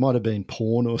 There might have been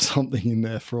porn or something in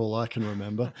there for all I can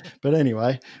remember. But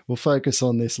anyway, we'll focus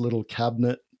on this little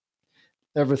cabinet.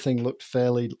 Everything looked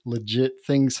fairly legit.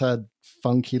 Things had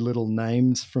funky little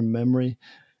names from memory.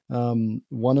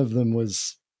 One of them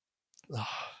was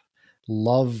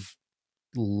Love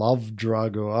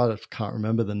Drug, or I can't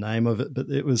remember the name of it, but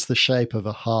it was the shape of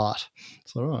a heart.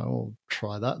 So, all right, I'll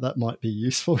try that. That might be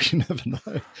useful. You never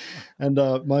know.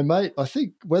 And my mate, I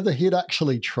think whether he'd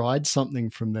actually tried something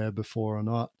from there before or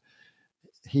not,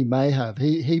 he may have.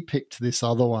 He picked this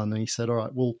other one, and he said, all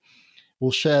right,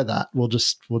 we'll share that. We'll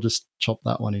just chop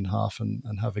that one in half and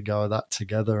have a go at that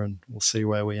together, and we'll see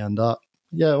where we end up.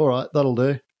 Yeah, all right, that'll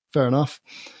do. Fair enough.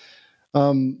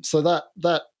 So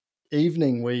that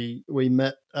evening we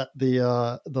met at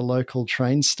the local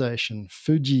train station,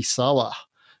 Fujisawa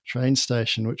train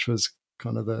station, which was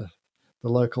kind of the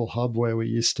local hub where we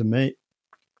used to meet.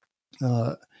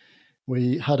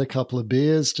 We had a couple of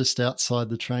beers just outside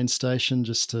the train station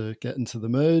just to get into the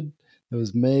mood. There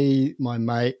was me, my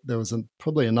mate, there was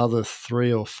probably another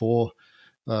 3 or 4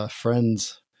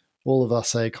 friends. All of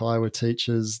us Eikai were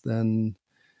teachers. Then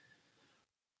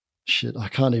I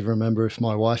can't even remember if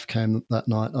my wife came that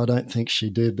night. I don't think she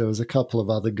did. There was a couple of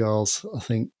other girls, I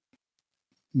think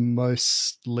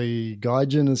mostly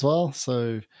Gaijin as well.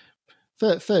 So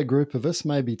fair group of us,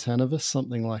 maybe 10 of us,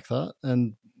 something like that.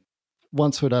 And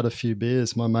once we'd had a few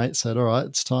beers, my mate said, all right,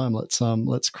 it's time.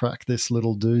 Let's crack this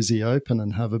little doozy open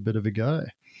and have a bit of a go.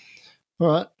 All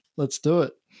right, let's do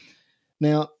it.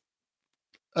 Now,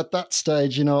 at that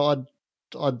stage, I'd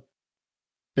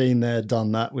been there,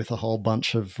 done that with a whole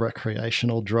bunch of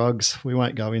recreational drugs. We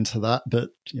won't go into that,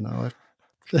 but, I've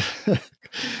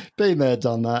been there,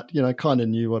 done that, kind of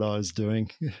knew what I was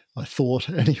doing, I thought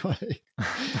anyway.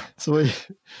 So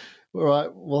all right,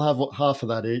 we'll have half of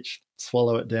that each,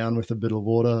 swallow it down with a bit of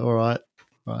water. All right,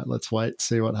 let's wait,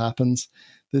 see what happens.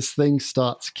 This thing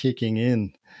starts kicking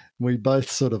in. We both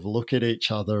sort of look at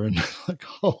each other and like,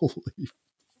 holy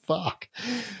fuck,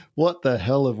 what the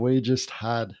hell have we just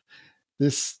had?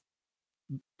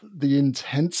 The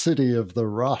intensity of the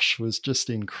rush was just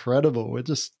incredible. We're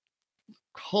just,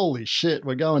 holy shit,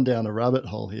 we're going down a rabbit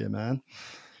hole here, man.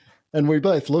 And we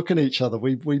both look at each other.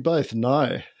 We both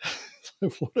know.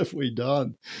 What have we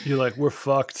done? You're like, we're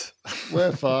fucked.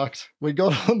 We're fucked. We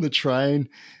got on the train.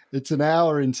 It's an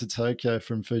hour into Tokyo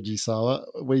from Fujisawa.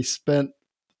 We spent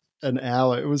an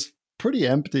hour. It was pretty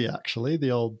empty, actually, the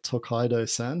old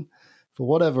Tokaido-sen. For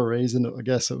whatever reason, I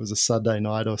guess it was a Saturday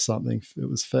night or something. It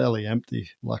was fairly empty,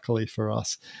 luckily for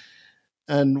us.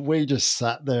 And we just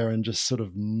sat there and just sort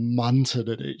of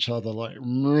munted at each other like,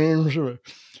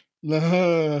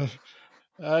 nah,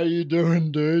 how you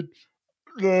doing, dude?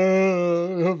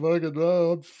 No,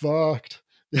 I'm fucked.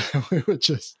 We were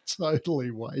just totally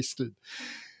wasted.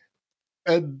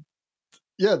 And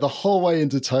yeah, the whole way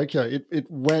into Tokyo, it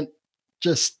went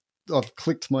just, I've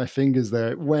clicked my fingers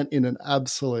there. It went in an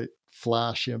absolute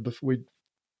flash.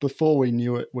 Before we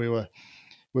knew it, we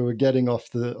were getting off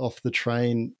the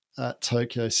train at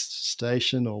Tokyo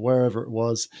Station or wherever it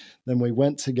was. Then we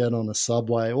went to get on a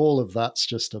subway. All of that's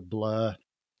just a blur.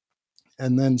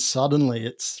 And then suddenly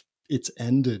it's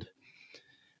ended.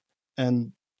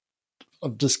 And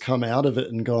I've just come out of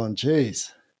it and gone,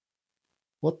 geez,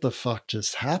 what the fuck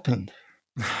just happened?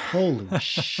 Holy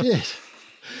shit.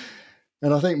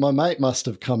 And I think my mate must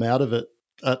have come out of it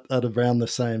at around the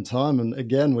same time. And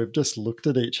again, we've just looked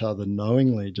at each other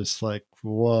knowingly, just like,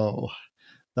 whoa,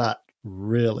 that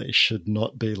really should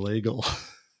not be legal.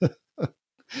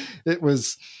 It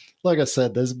was, like I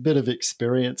said, there's a bit of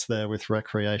experience there with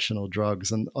recreational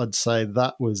drugs. And I'd say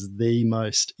that was the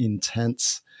most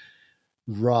intense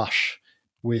rush,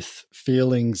 with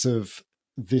feelings of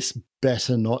this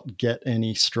better not get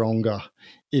any stronger.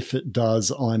 If it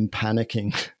does, I'm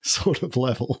panicking sort of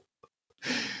level.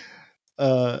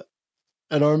 And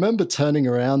I remember turning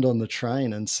around on the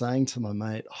train and saying to my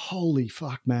mate, holy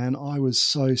fuck, man, I was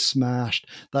so smashed.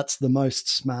 That's the most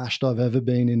smashed I've ever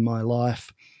been in my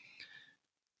life.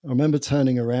 I remember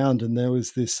turning around and there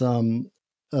was this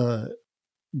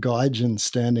Gaijin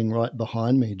standing right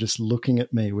behind me, just looking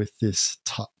at me with this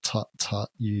tut, tut, tut,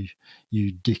 you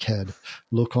dickhead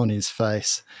look on his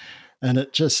face. And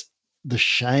it just, the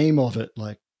shame of it,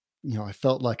 like, I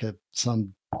felt like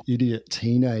some idiot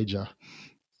teenager.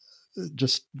 It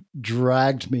just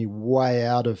dragged me way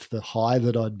out of the high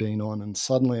that I'd been on. And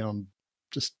suddenly I'm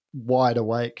just wide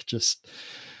awake, just,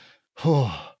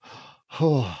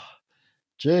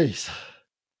 geez.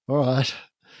 All right.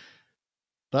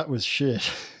 That was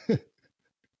shit.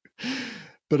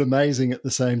 But amazing at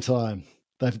the same time.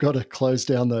 They've got to close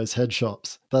down those head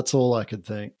shops. That's all I could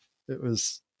think. It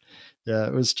was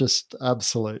just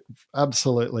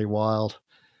absolutely wild.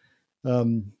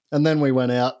 And then we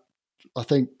went out, I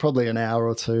think probably an hour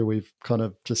or two, we've kind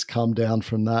of just come down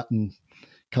from that and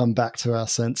come back to our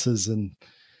senses and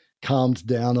calmed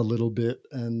down a little bit.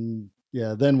 And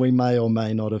then we may or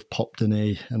may not have popped an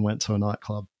E and went to a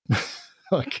nightclub.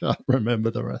 I can't remember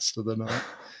the rest of the night.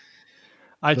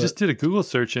 I just did a Google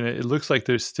search and it looks like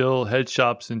there's still head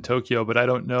shops in Tokyo, but I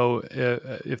don't know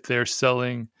if they're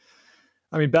selling.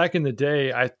 I mean, back in the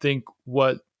day, I think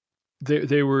what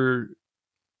they were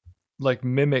like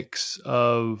mimics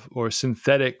of or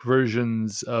synthetic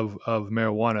versions of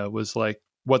marijuana was like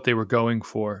what they were going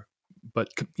for, but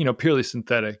purely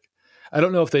synthetic. I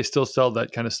don't know if they still sell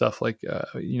that kind of stuff. Like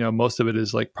most of it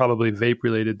is like probably vape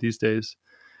related these days,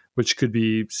 which could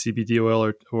be CBD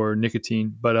oil or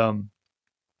nicotine. But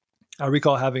I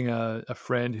recall having a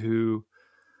friend who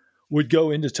would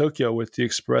go into Tokyo with the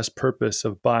express purpose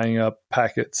of buying up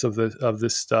packets of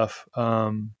this stuff.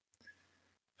 I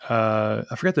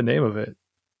forget the name of it,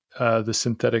 the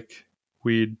synthetic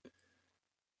weed.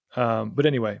 But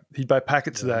anyway, he'd buy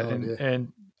packets of that,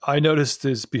 and I noticed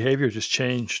his behavior just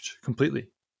changed completely.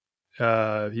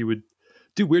 He would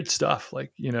do weird stuff,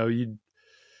 like you'd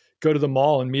go to the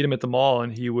mall and meet him at the mall,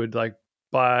 and he would like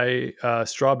buy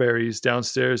strawberries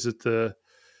downstairs at the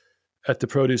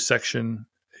produce section,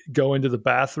 go into the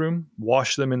bathroom,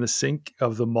 wash them in the sink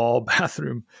of the mall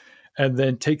bathroom, and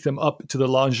then take them up to the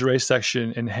lingerie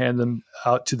section and hand them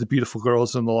out to the beautiful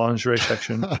girls in the lingerie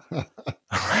section.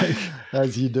 Right?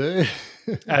 As you do.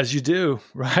 As you do,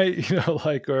 right?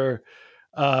 Or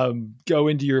go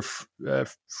into your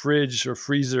fridge or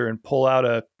freezer and pull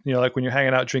out like when you're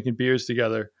hanging out drinking beers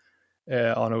together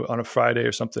on a Friday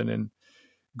or something, and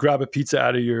grab a pizza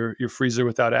out of your freezer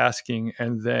without asking,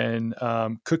 and then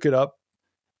cook it up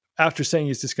after saying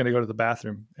he's just going to go to the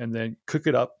bathroom, and then cook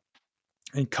it up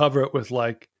and cover it with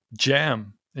like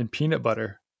jam and peanut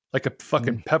butter, like a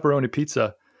fucking pepperoni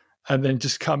pizza, and then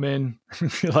just come in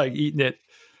like eating it.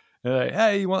 And like,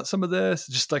 hey, you want some of this?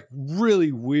 Just like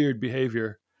really weird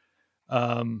behavior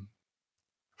for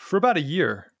about a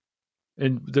year.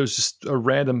 And there's just a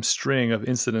random string of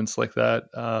incidents like that,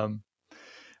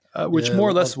 which more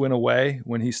or less went away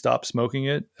when he stopped smoking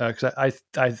it. Because I,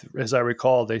 as I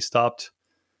recall, they stopped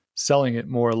selling it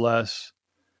more or less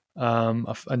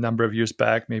a number of years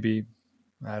back, maybe,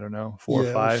 I don't know, 4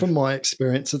 or 5. From my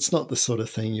experience, it's not the sort of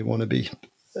thing you want to be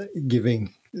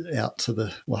giving out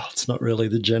to it's not really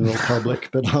the general public,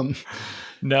 but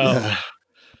no. Yeah.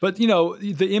 But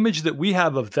the image that we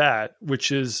have of that,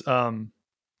 which is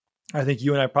I think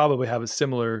you and I probably have a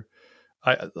similar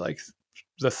like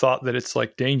the thought that it's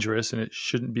like dangerous and it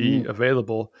shouldn't be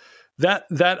available.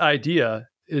 That idea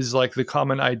is like the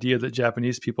common idea that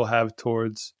Japanese people have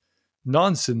towards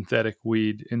non-synthetic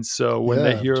weed. And so when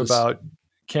they hear about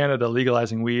Canada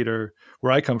legalizing weed, or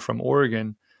where I come from,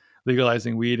 Oregon,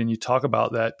 legalizing weed, and you talk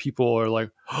about that, people are like,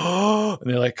 oh,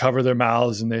 and they like cover their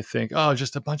mouths and they think, oh,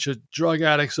 just a bunch of drug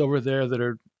addicts over there that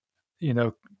are,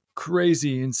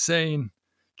 crazy, insane,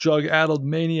 drug-addled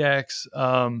maniacs,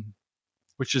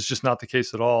 which is just not the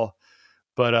case at all.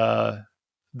 But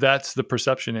that's the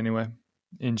perception anyway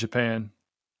in Japan.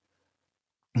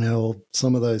 Well,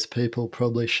 some of those people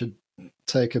probably should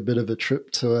take a bit of a trip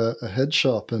to a head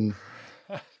shop and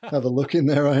have a look in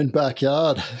their own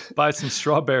backyard. Buy some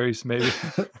strawberries, maybe.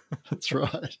 That's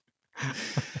right.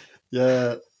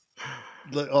 Yeah. I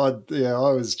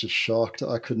was just shocked.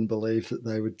 I couldn't believe that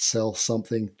they would sell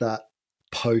something that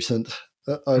potent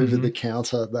over the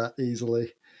counter that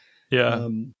easily. Yeah.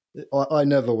 I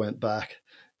never went back.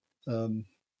 And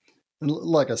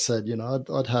like I said,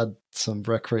 I'd had some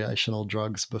recreational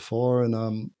drugs before,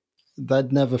 and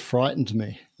they'd never frightened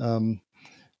me.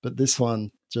 But this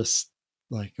one just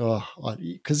like,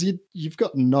 because you've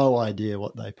got no idea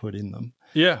what they put in them.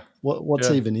 Yeah. What's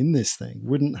Yeah. even in this thing?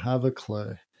 Wouldn't have a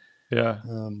clue. Yeah.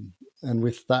 And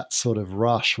with that sort of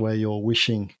rush where you're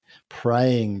wishing,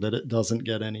 praying that it doesn't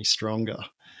get any stronger,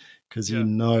 because you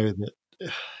know that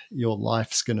your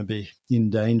life's going to be in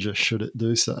danger should it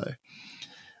do so.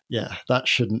 Yeah, that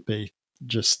shouldn't be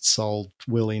just sold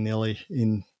willy-nilly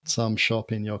in some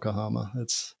shop in Yokohama.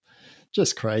 It's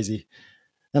just crazy.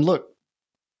 And look,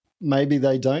 maybe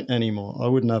they don't anymore. I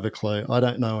wouldn't have a clue. I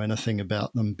don't know anything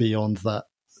about them beyond that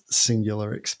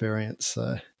singular experience.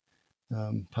 So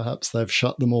perhaps they've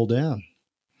shut them all down.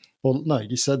 Well, no,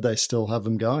 you said they still have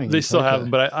them going. They still have them,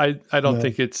 but I don't Yeah.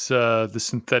 think it's the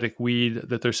synthetic weed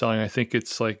that they're selling. I think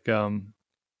it's like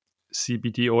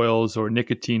CBD oils or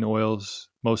nicotine oils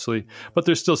mostly, but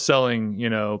they're still selling,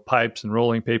 pipes and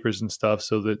rolling papers and stuff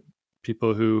so that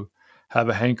people who have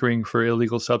a hankering for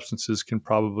illegal substances can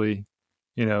probably,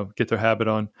 get their habit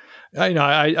on.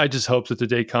 I just hope that the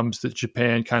day comes that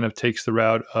Japan kind of takes the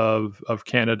route of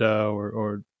Canada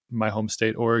or my home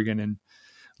state, Oregon, and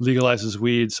legalizes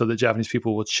weed so that Japanese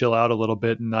people will chill out a little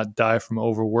bit and not die from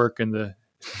overwork and the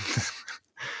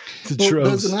well,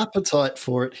 there's an appetite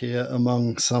for it here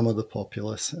among some of the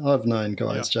populace. I've known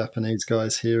guys, Japanese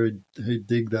guys here who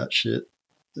dig that shit.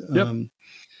 Yep.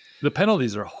 The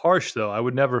penalties are harsh, though. I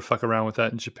would never fuck around with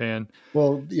that in Japan.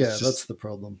 Well, yeah, that's the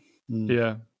problem.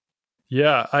 Yeah.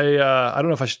 Yeah. I don't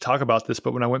know if I should talk about this,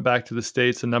 but when I went back to the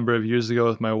States a number of years ago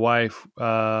with my wife,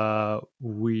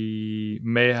 we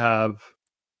may have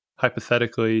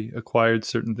hypothetically acquired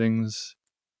certain things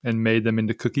and made them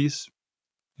into cookies,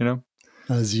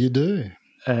 As you do.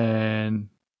 And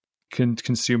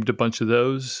consumed a bunch of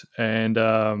those. And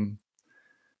the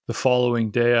following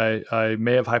day, I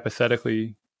may have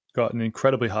hypothetically gotten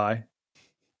incredibly high.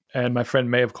 And my friend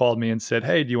may have called me and said,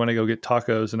 "Hey, do you want to go get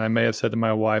tacos?" And I may have said to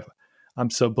my wife, "I'm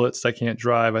so blitzed, I can't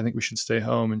drive. I think we should stay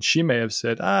home." And she may have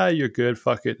said, "You're good.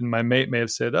 Fuck it." And my mate may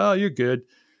have said, "Oh, you're good."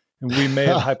 And we may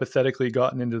have hypothetically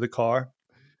gotten into the car.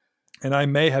 And I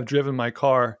may have driven my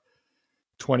car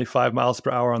 25 miles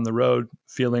per hour on the road,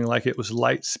 feeling like it was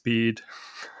light speed,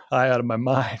 high out of my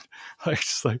mind,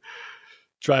 just like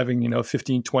driving,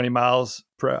 15, 20 miles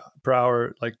per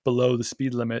hour, like below the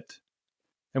speed limit.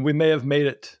 And we may have made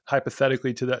it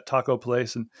hypothetically to that taco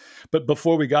place. But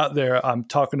before we got there, I'm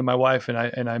talking to my wife and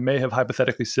I may have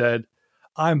hypothetically said,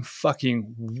 "I'm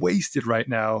fucking wasted right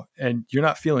now. And you're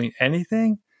not feeling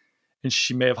anything?" And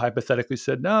she may have hypothetically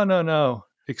said, No,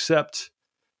 except,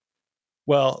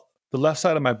 well, the left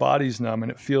side of my body's numb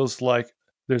and it feels like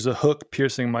there's a hook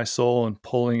piercing my soul and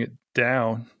pulling it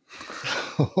down.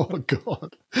 Oh,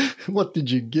 God. What did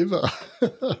you give her?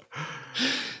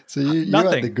 So you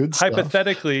Nothing. had the good stuff.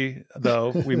 Hypothetically,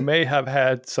 though, we may have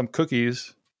had some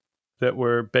cookies that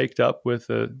were baked up with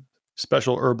a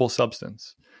special herbal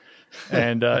substance.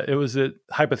 And it was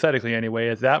hypothetically anyway,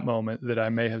 at that moment that I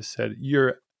may have said,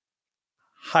 "You're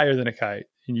higher than a kite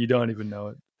and you don't even know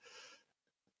it."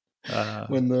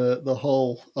 When the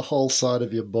whole side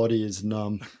of your body is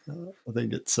numb, I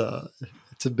think it's a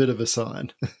bit of a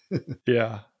sign.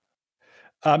 Yeah.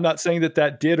 I'm not saying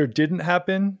that did or didn't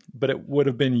happen, but it would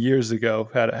have been years ago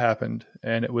had it happened.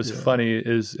 And it was funny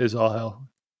is all hell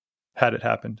had it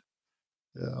happened.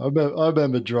 Yeah, I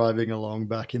remember driving along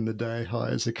back in the day, high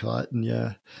as a kite,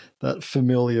 and that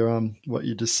familiar what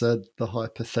you just said, the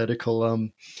hypothetical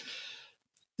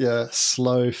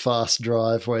slow, fast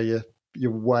drive where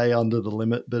you're way under the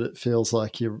limit, but it feels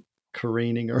like you're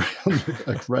careening around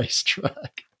a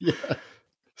racetrack. Yeah.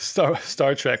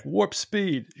 Star Trek, warp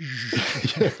speed.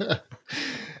 Yeah.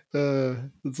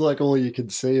 It's like all you can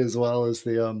see as well as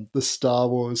the Star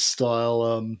Wars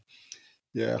style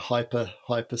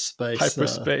hyperspace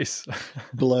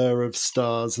blur of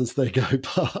stars as they go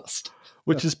past.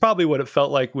 Which is probably what it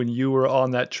felt like when you were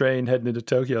on that train heading into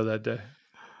Tokyo that day.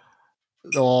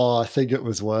 Oh, I think it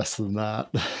was worse than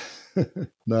that.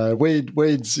 No,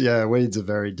 weeds a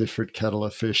very different kettle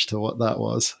of fish to what that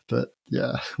was. But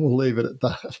yeah, we'll leave it at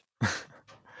that.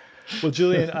 Well,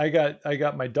 Julian, I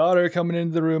got my daughter coming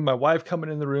into the room, my wife coming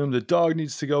in the room. The dog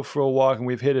needs to go for a walk, and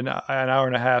we've hit an hour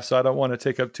and a half, so I don't want to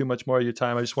take up too much more of your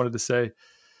time. I just wanted to say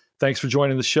thanks for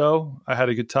joining the show. I had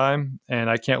a good time, and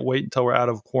I can't wait until we're out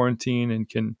of quarantine and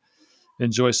can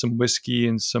enjoy some whiskey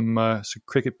and some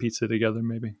cricket pizza together,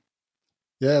 maybe.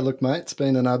 Yeah, look, mate, it's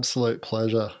been an absolute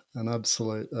pleasure.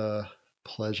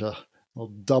 Pleasure. I'll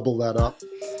double that up.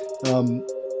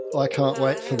 I can't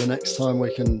wait for the next time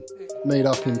we can meet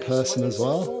up in person as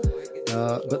well.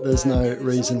 But there's no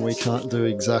reason we can't do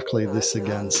exactly this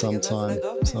again sometime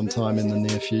in the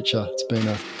near future. It's been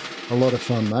a lot of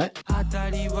fun, mate.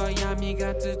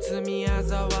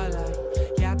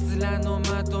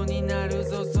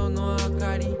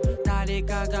 誰誰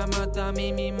かがまた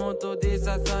耳元で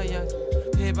ささやき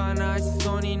手放し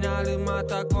そうになるま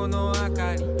たこの明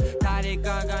かり誰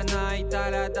かが泣いた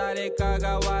ら誰か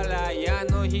が笑いあ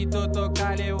の人と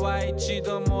彼は一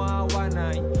度も会わ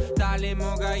ない誰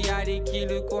もがやりき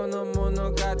るこの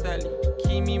物語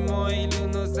君もいる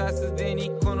のさすで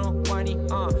にこの輪に、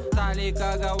誰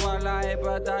かが笑え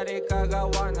ば誰かが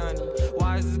罠に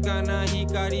わずかな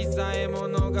光さえも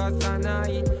逃さな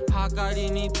い計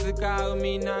りに使う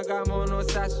皆が物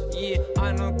差し、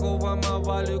あの子は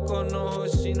回るこの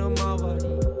星の周り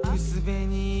薄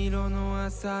紅色の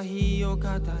朝日を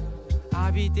肩に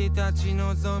浴びて立ち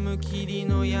望む霧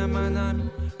の山並み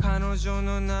彼女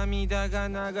の涙が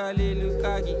流れる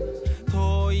限り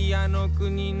遠いあの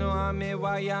国の雨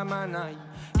は止まない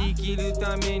生きる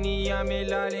ためにやめ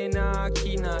られな飽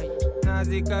きないな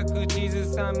ぜか口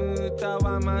ずさむ歌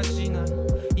はましな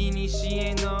い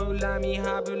古の恨み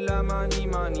はぶらまに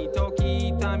まに時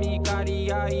痛み狩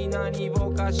り合い何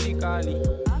ぼかしかり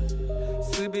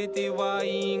全ては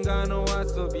因果の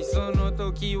遊びその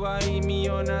時は意味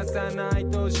をなさない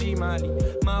戸締まり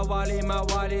回れ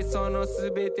回れその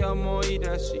全て思い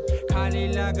出し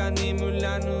彼らが眠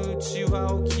らぬうち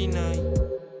は起きな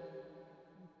い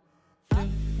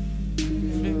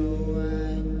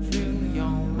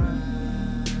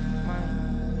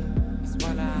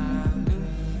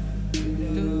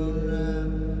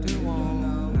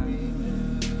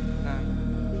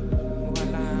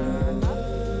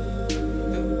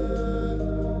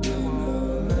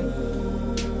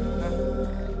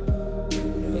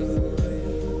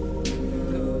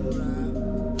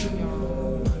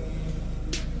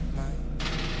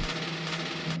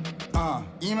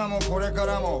今もこれか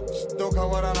らもきっと変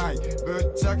わらないぶ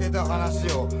っちゃけた話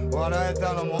を笑え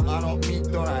たのもあのミ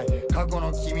ッドナイト過去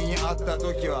の君に会った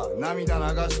時は涙流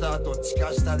した後地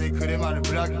下下でくるまる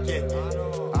ブラッケ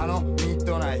あのミッ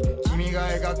ドナイト君が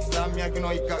描く山脈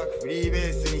の一角フリーベ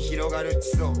ースに広がる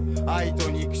地層愛と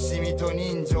憎しみと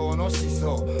人情の思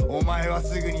想お前は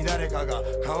すぐに誰かが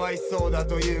かわいそうだ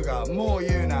と言うがもう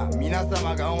言うな皆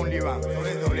様がオンリーワンそれ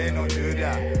ぞれのルー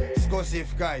ラー少し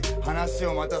深い話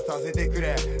をまたさせてく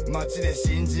れ街で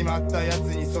死んじまったやつ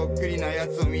にそっくりなや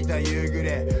つを見た夕暮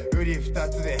れうり二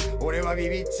つで俺はビ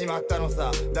ビっちまったの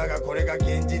さだがこれが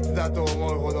現実だと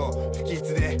思うほど不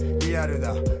吉でリアル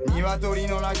だ鶏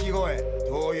の鳴き声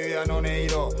灯油屋の音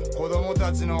色子供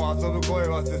たちの遊ぶ声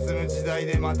は進む時代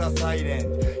でまたサイレ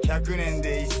ン100年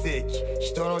で1世紀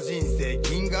人の人生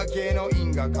銀河系の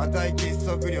因果固い結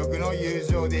束力の友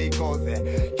情でいこう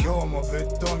ぜ今日もぶ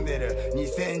っ飛んでる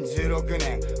2016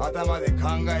年頭で考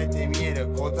えて見える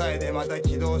答えでまた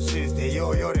軌道修正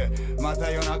よ夜ま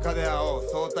た夜中で会おう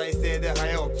相対性で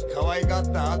早起き可愛が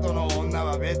った後の女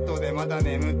はベッドでまだ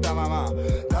眠ったまま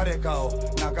誰かを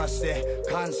泣かして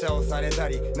感謝をされた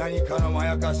り何かのま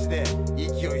やかしで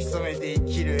息を潜めて生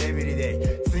きるエブリ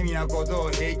デイ罪なこと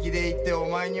を平気で言ってお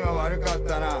前には悪かっ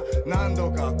たな何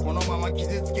度かこのまま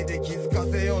傷つけて気づか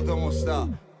せようともした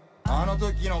あの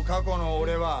時の過去の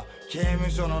俺は刑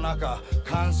務所の中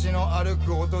監視の歩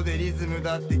く音でリズム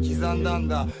だって刻んだん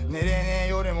だ寝れねえ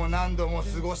夜も何度も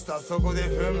過ごしたそこで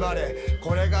踏ん張れ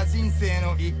これが人生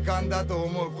の一環だと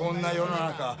思うこんな世の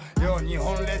中よ日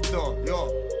本列島よ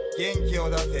元気を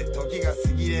出せ時が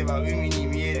過ぎれば海に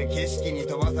見える景色に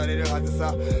飛ばされるはず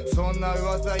さそんな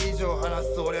噂以上話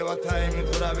す俺はタイム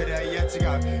トラベラーいや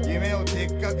違う夢をで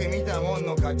っかく見たもん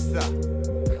の勝ちさ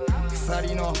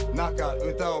鎖の中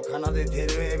歌を奏でて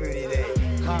るエブリデ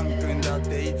イカン君だっ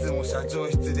ていつも社長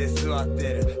室で座っ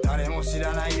てる誰も知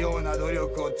らないような努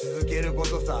力を続けるこ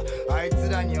とさあいつ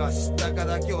らには知ったか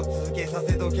だけを続けさ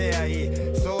せとけやいい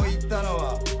そう言ったの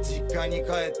は実家に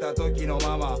帰った時の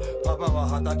ママパパは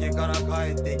畑から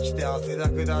帰ってきて汗だ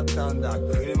くだったんだ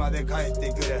車で帰っ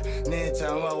てくる姉ち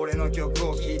ゃんは俺の曲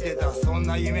を聴いてたそん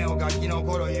な夢をガキの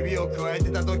頃指をくわえ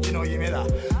てた時の夢だフ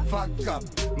ァッカ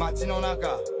ップ街の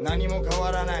中何も変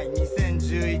わらない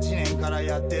2011年から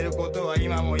やってることは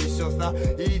今も一緒さ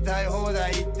言いたい放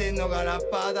題言ってんのがラッ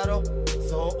パーだろ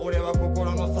そう俺は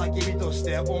心の叫びとし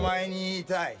てお前に言い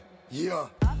たいよ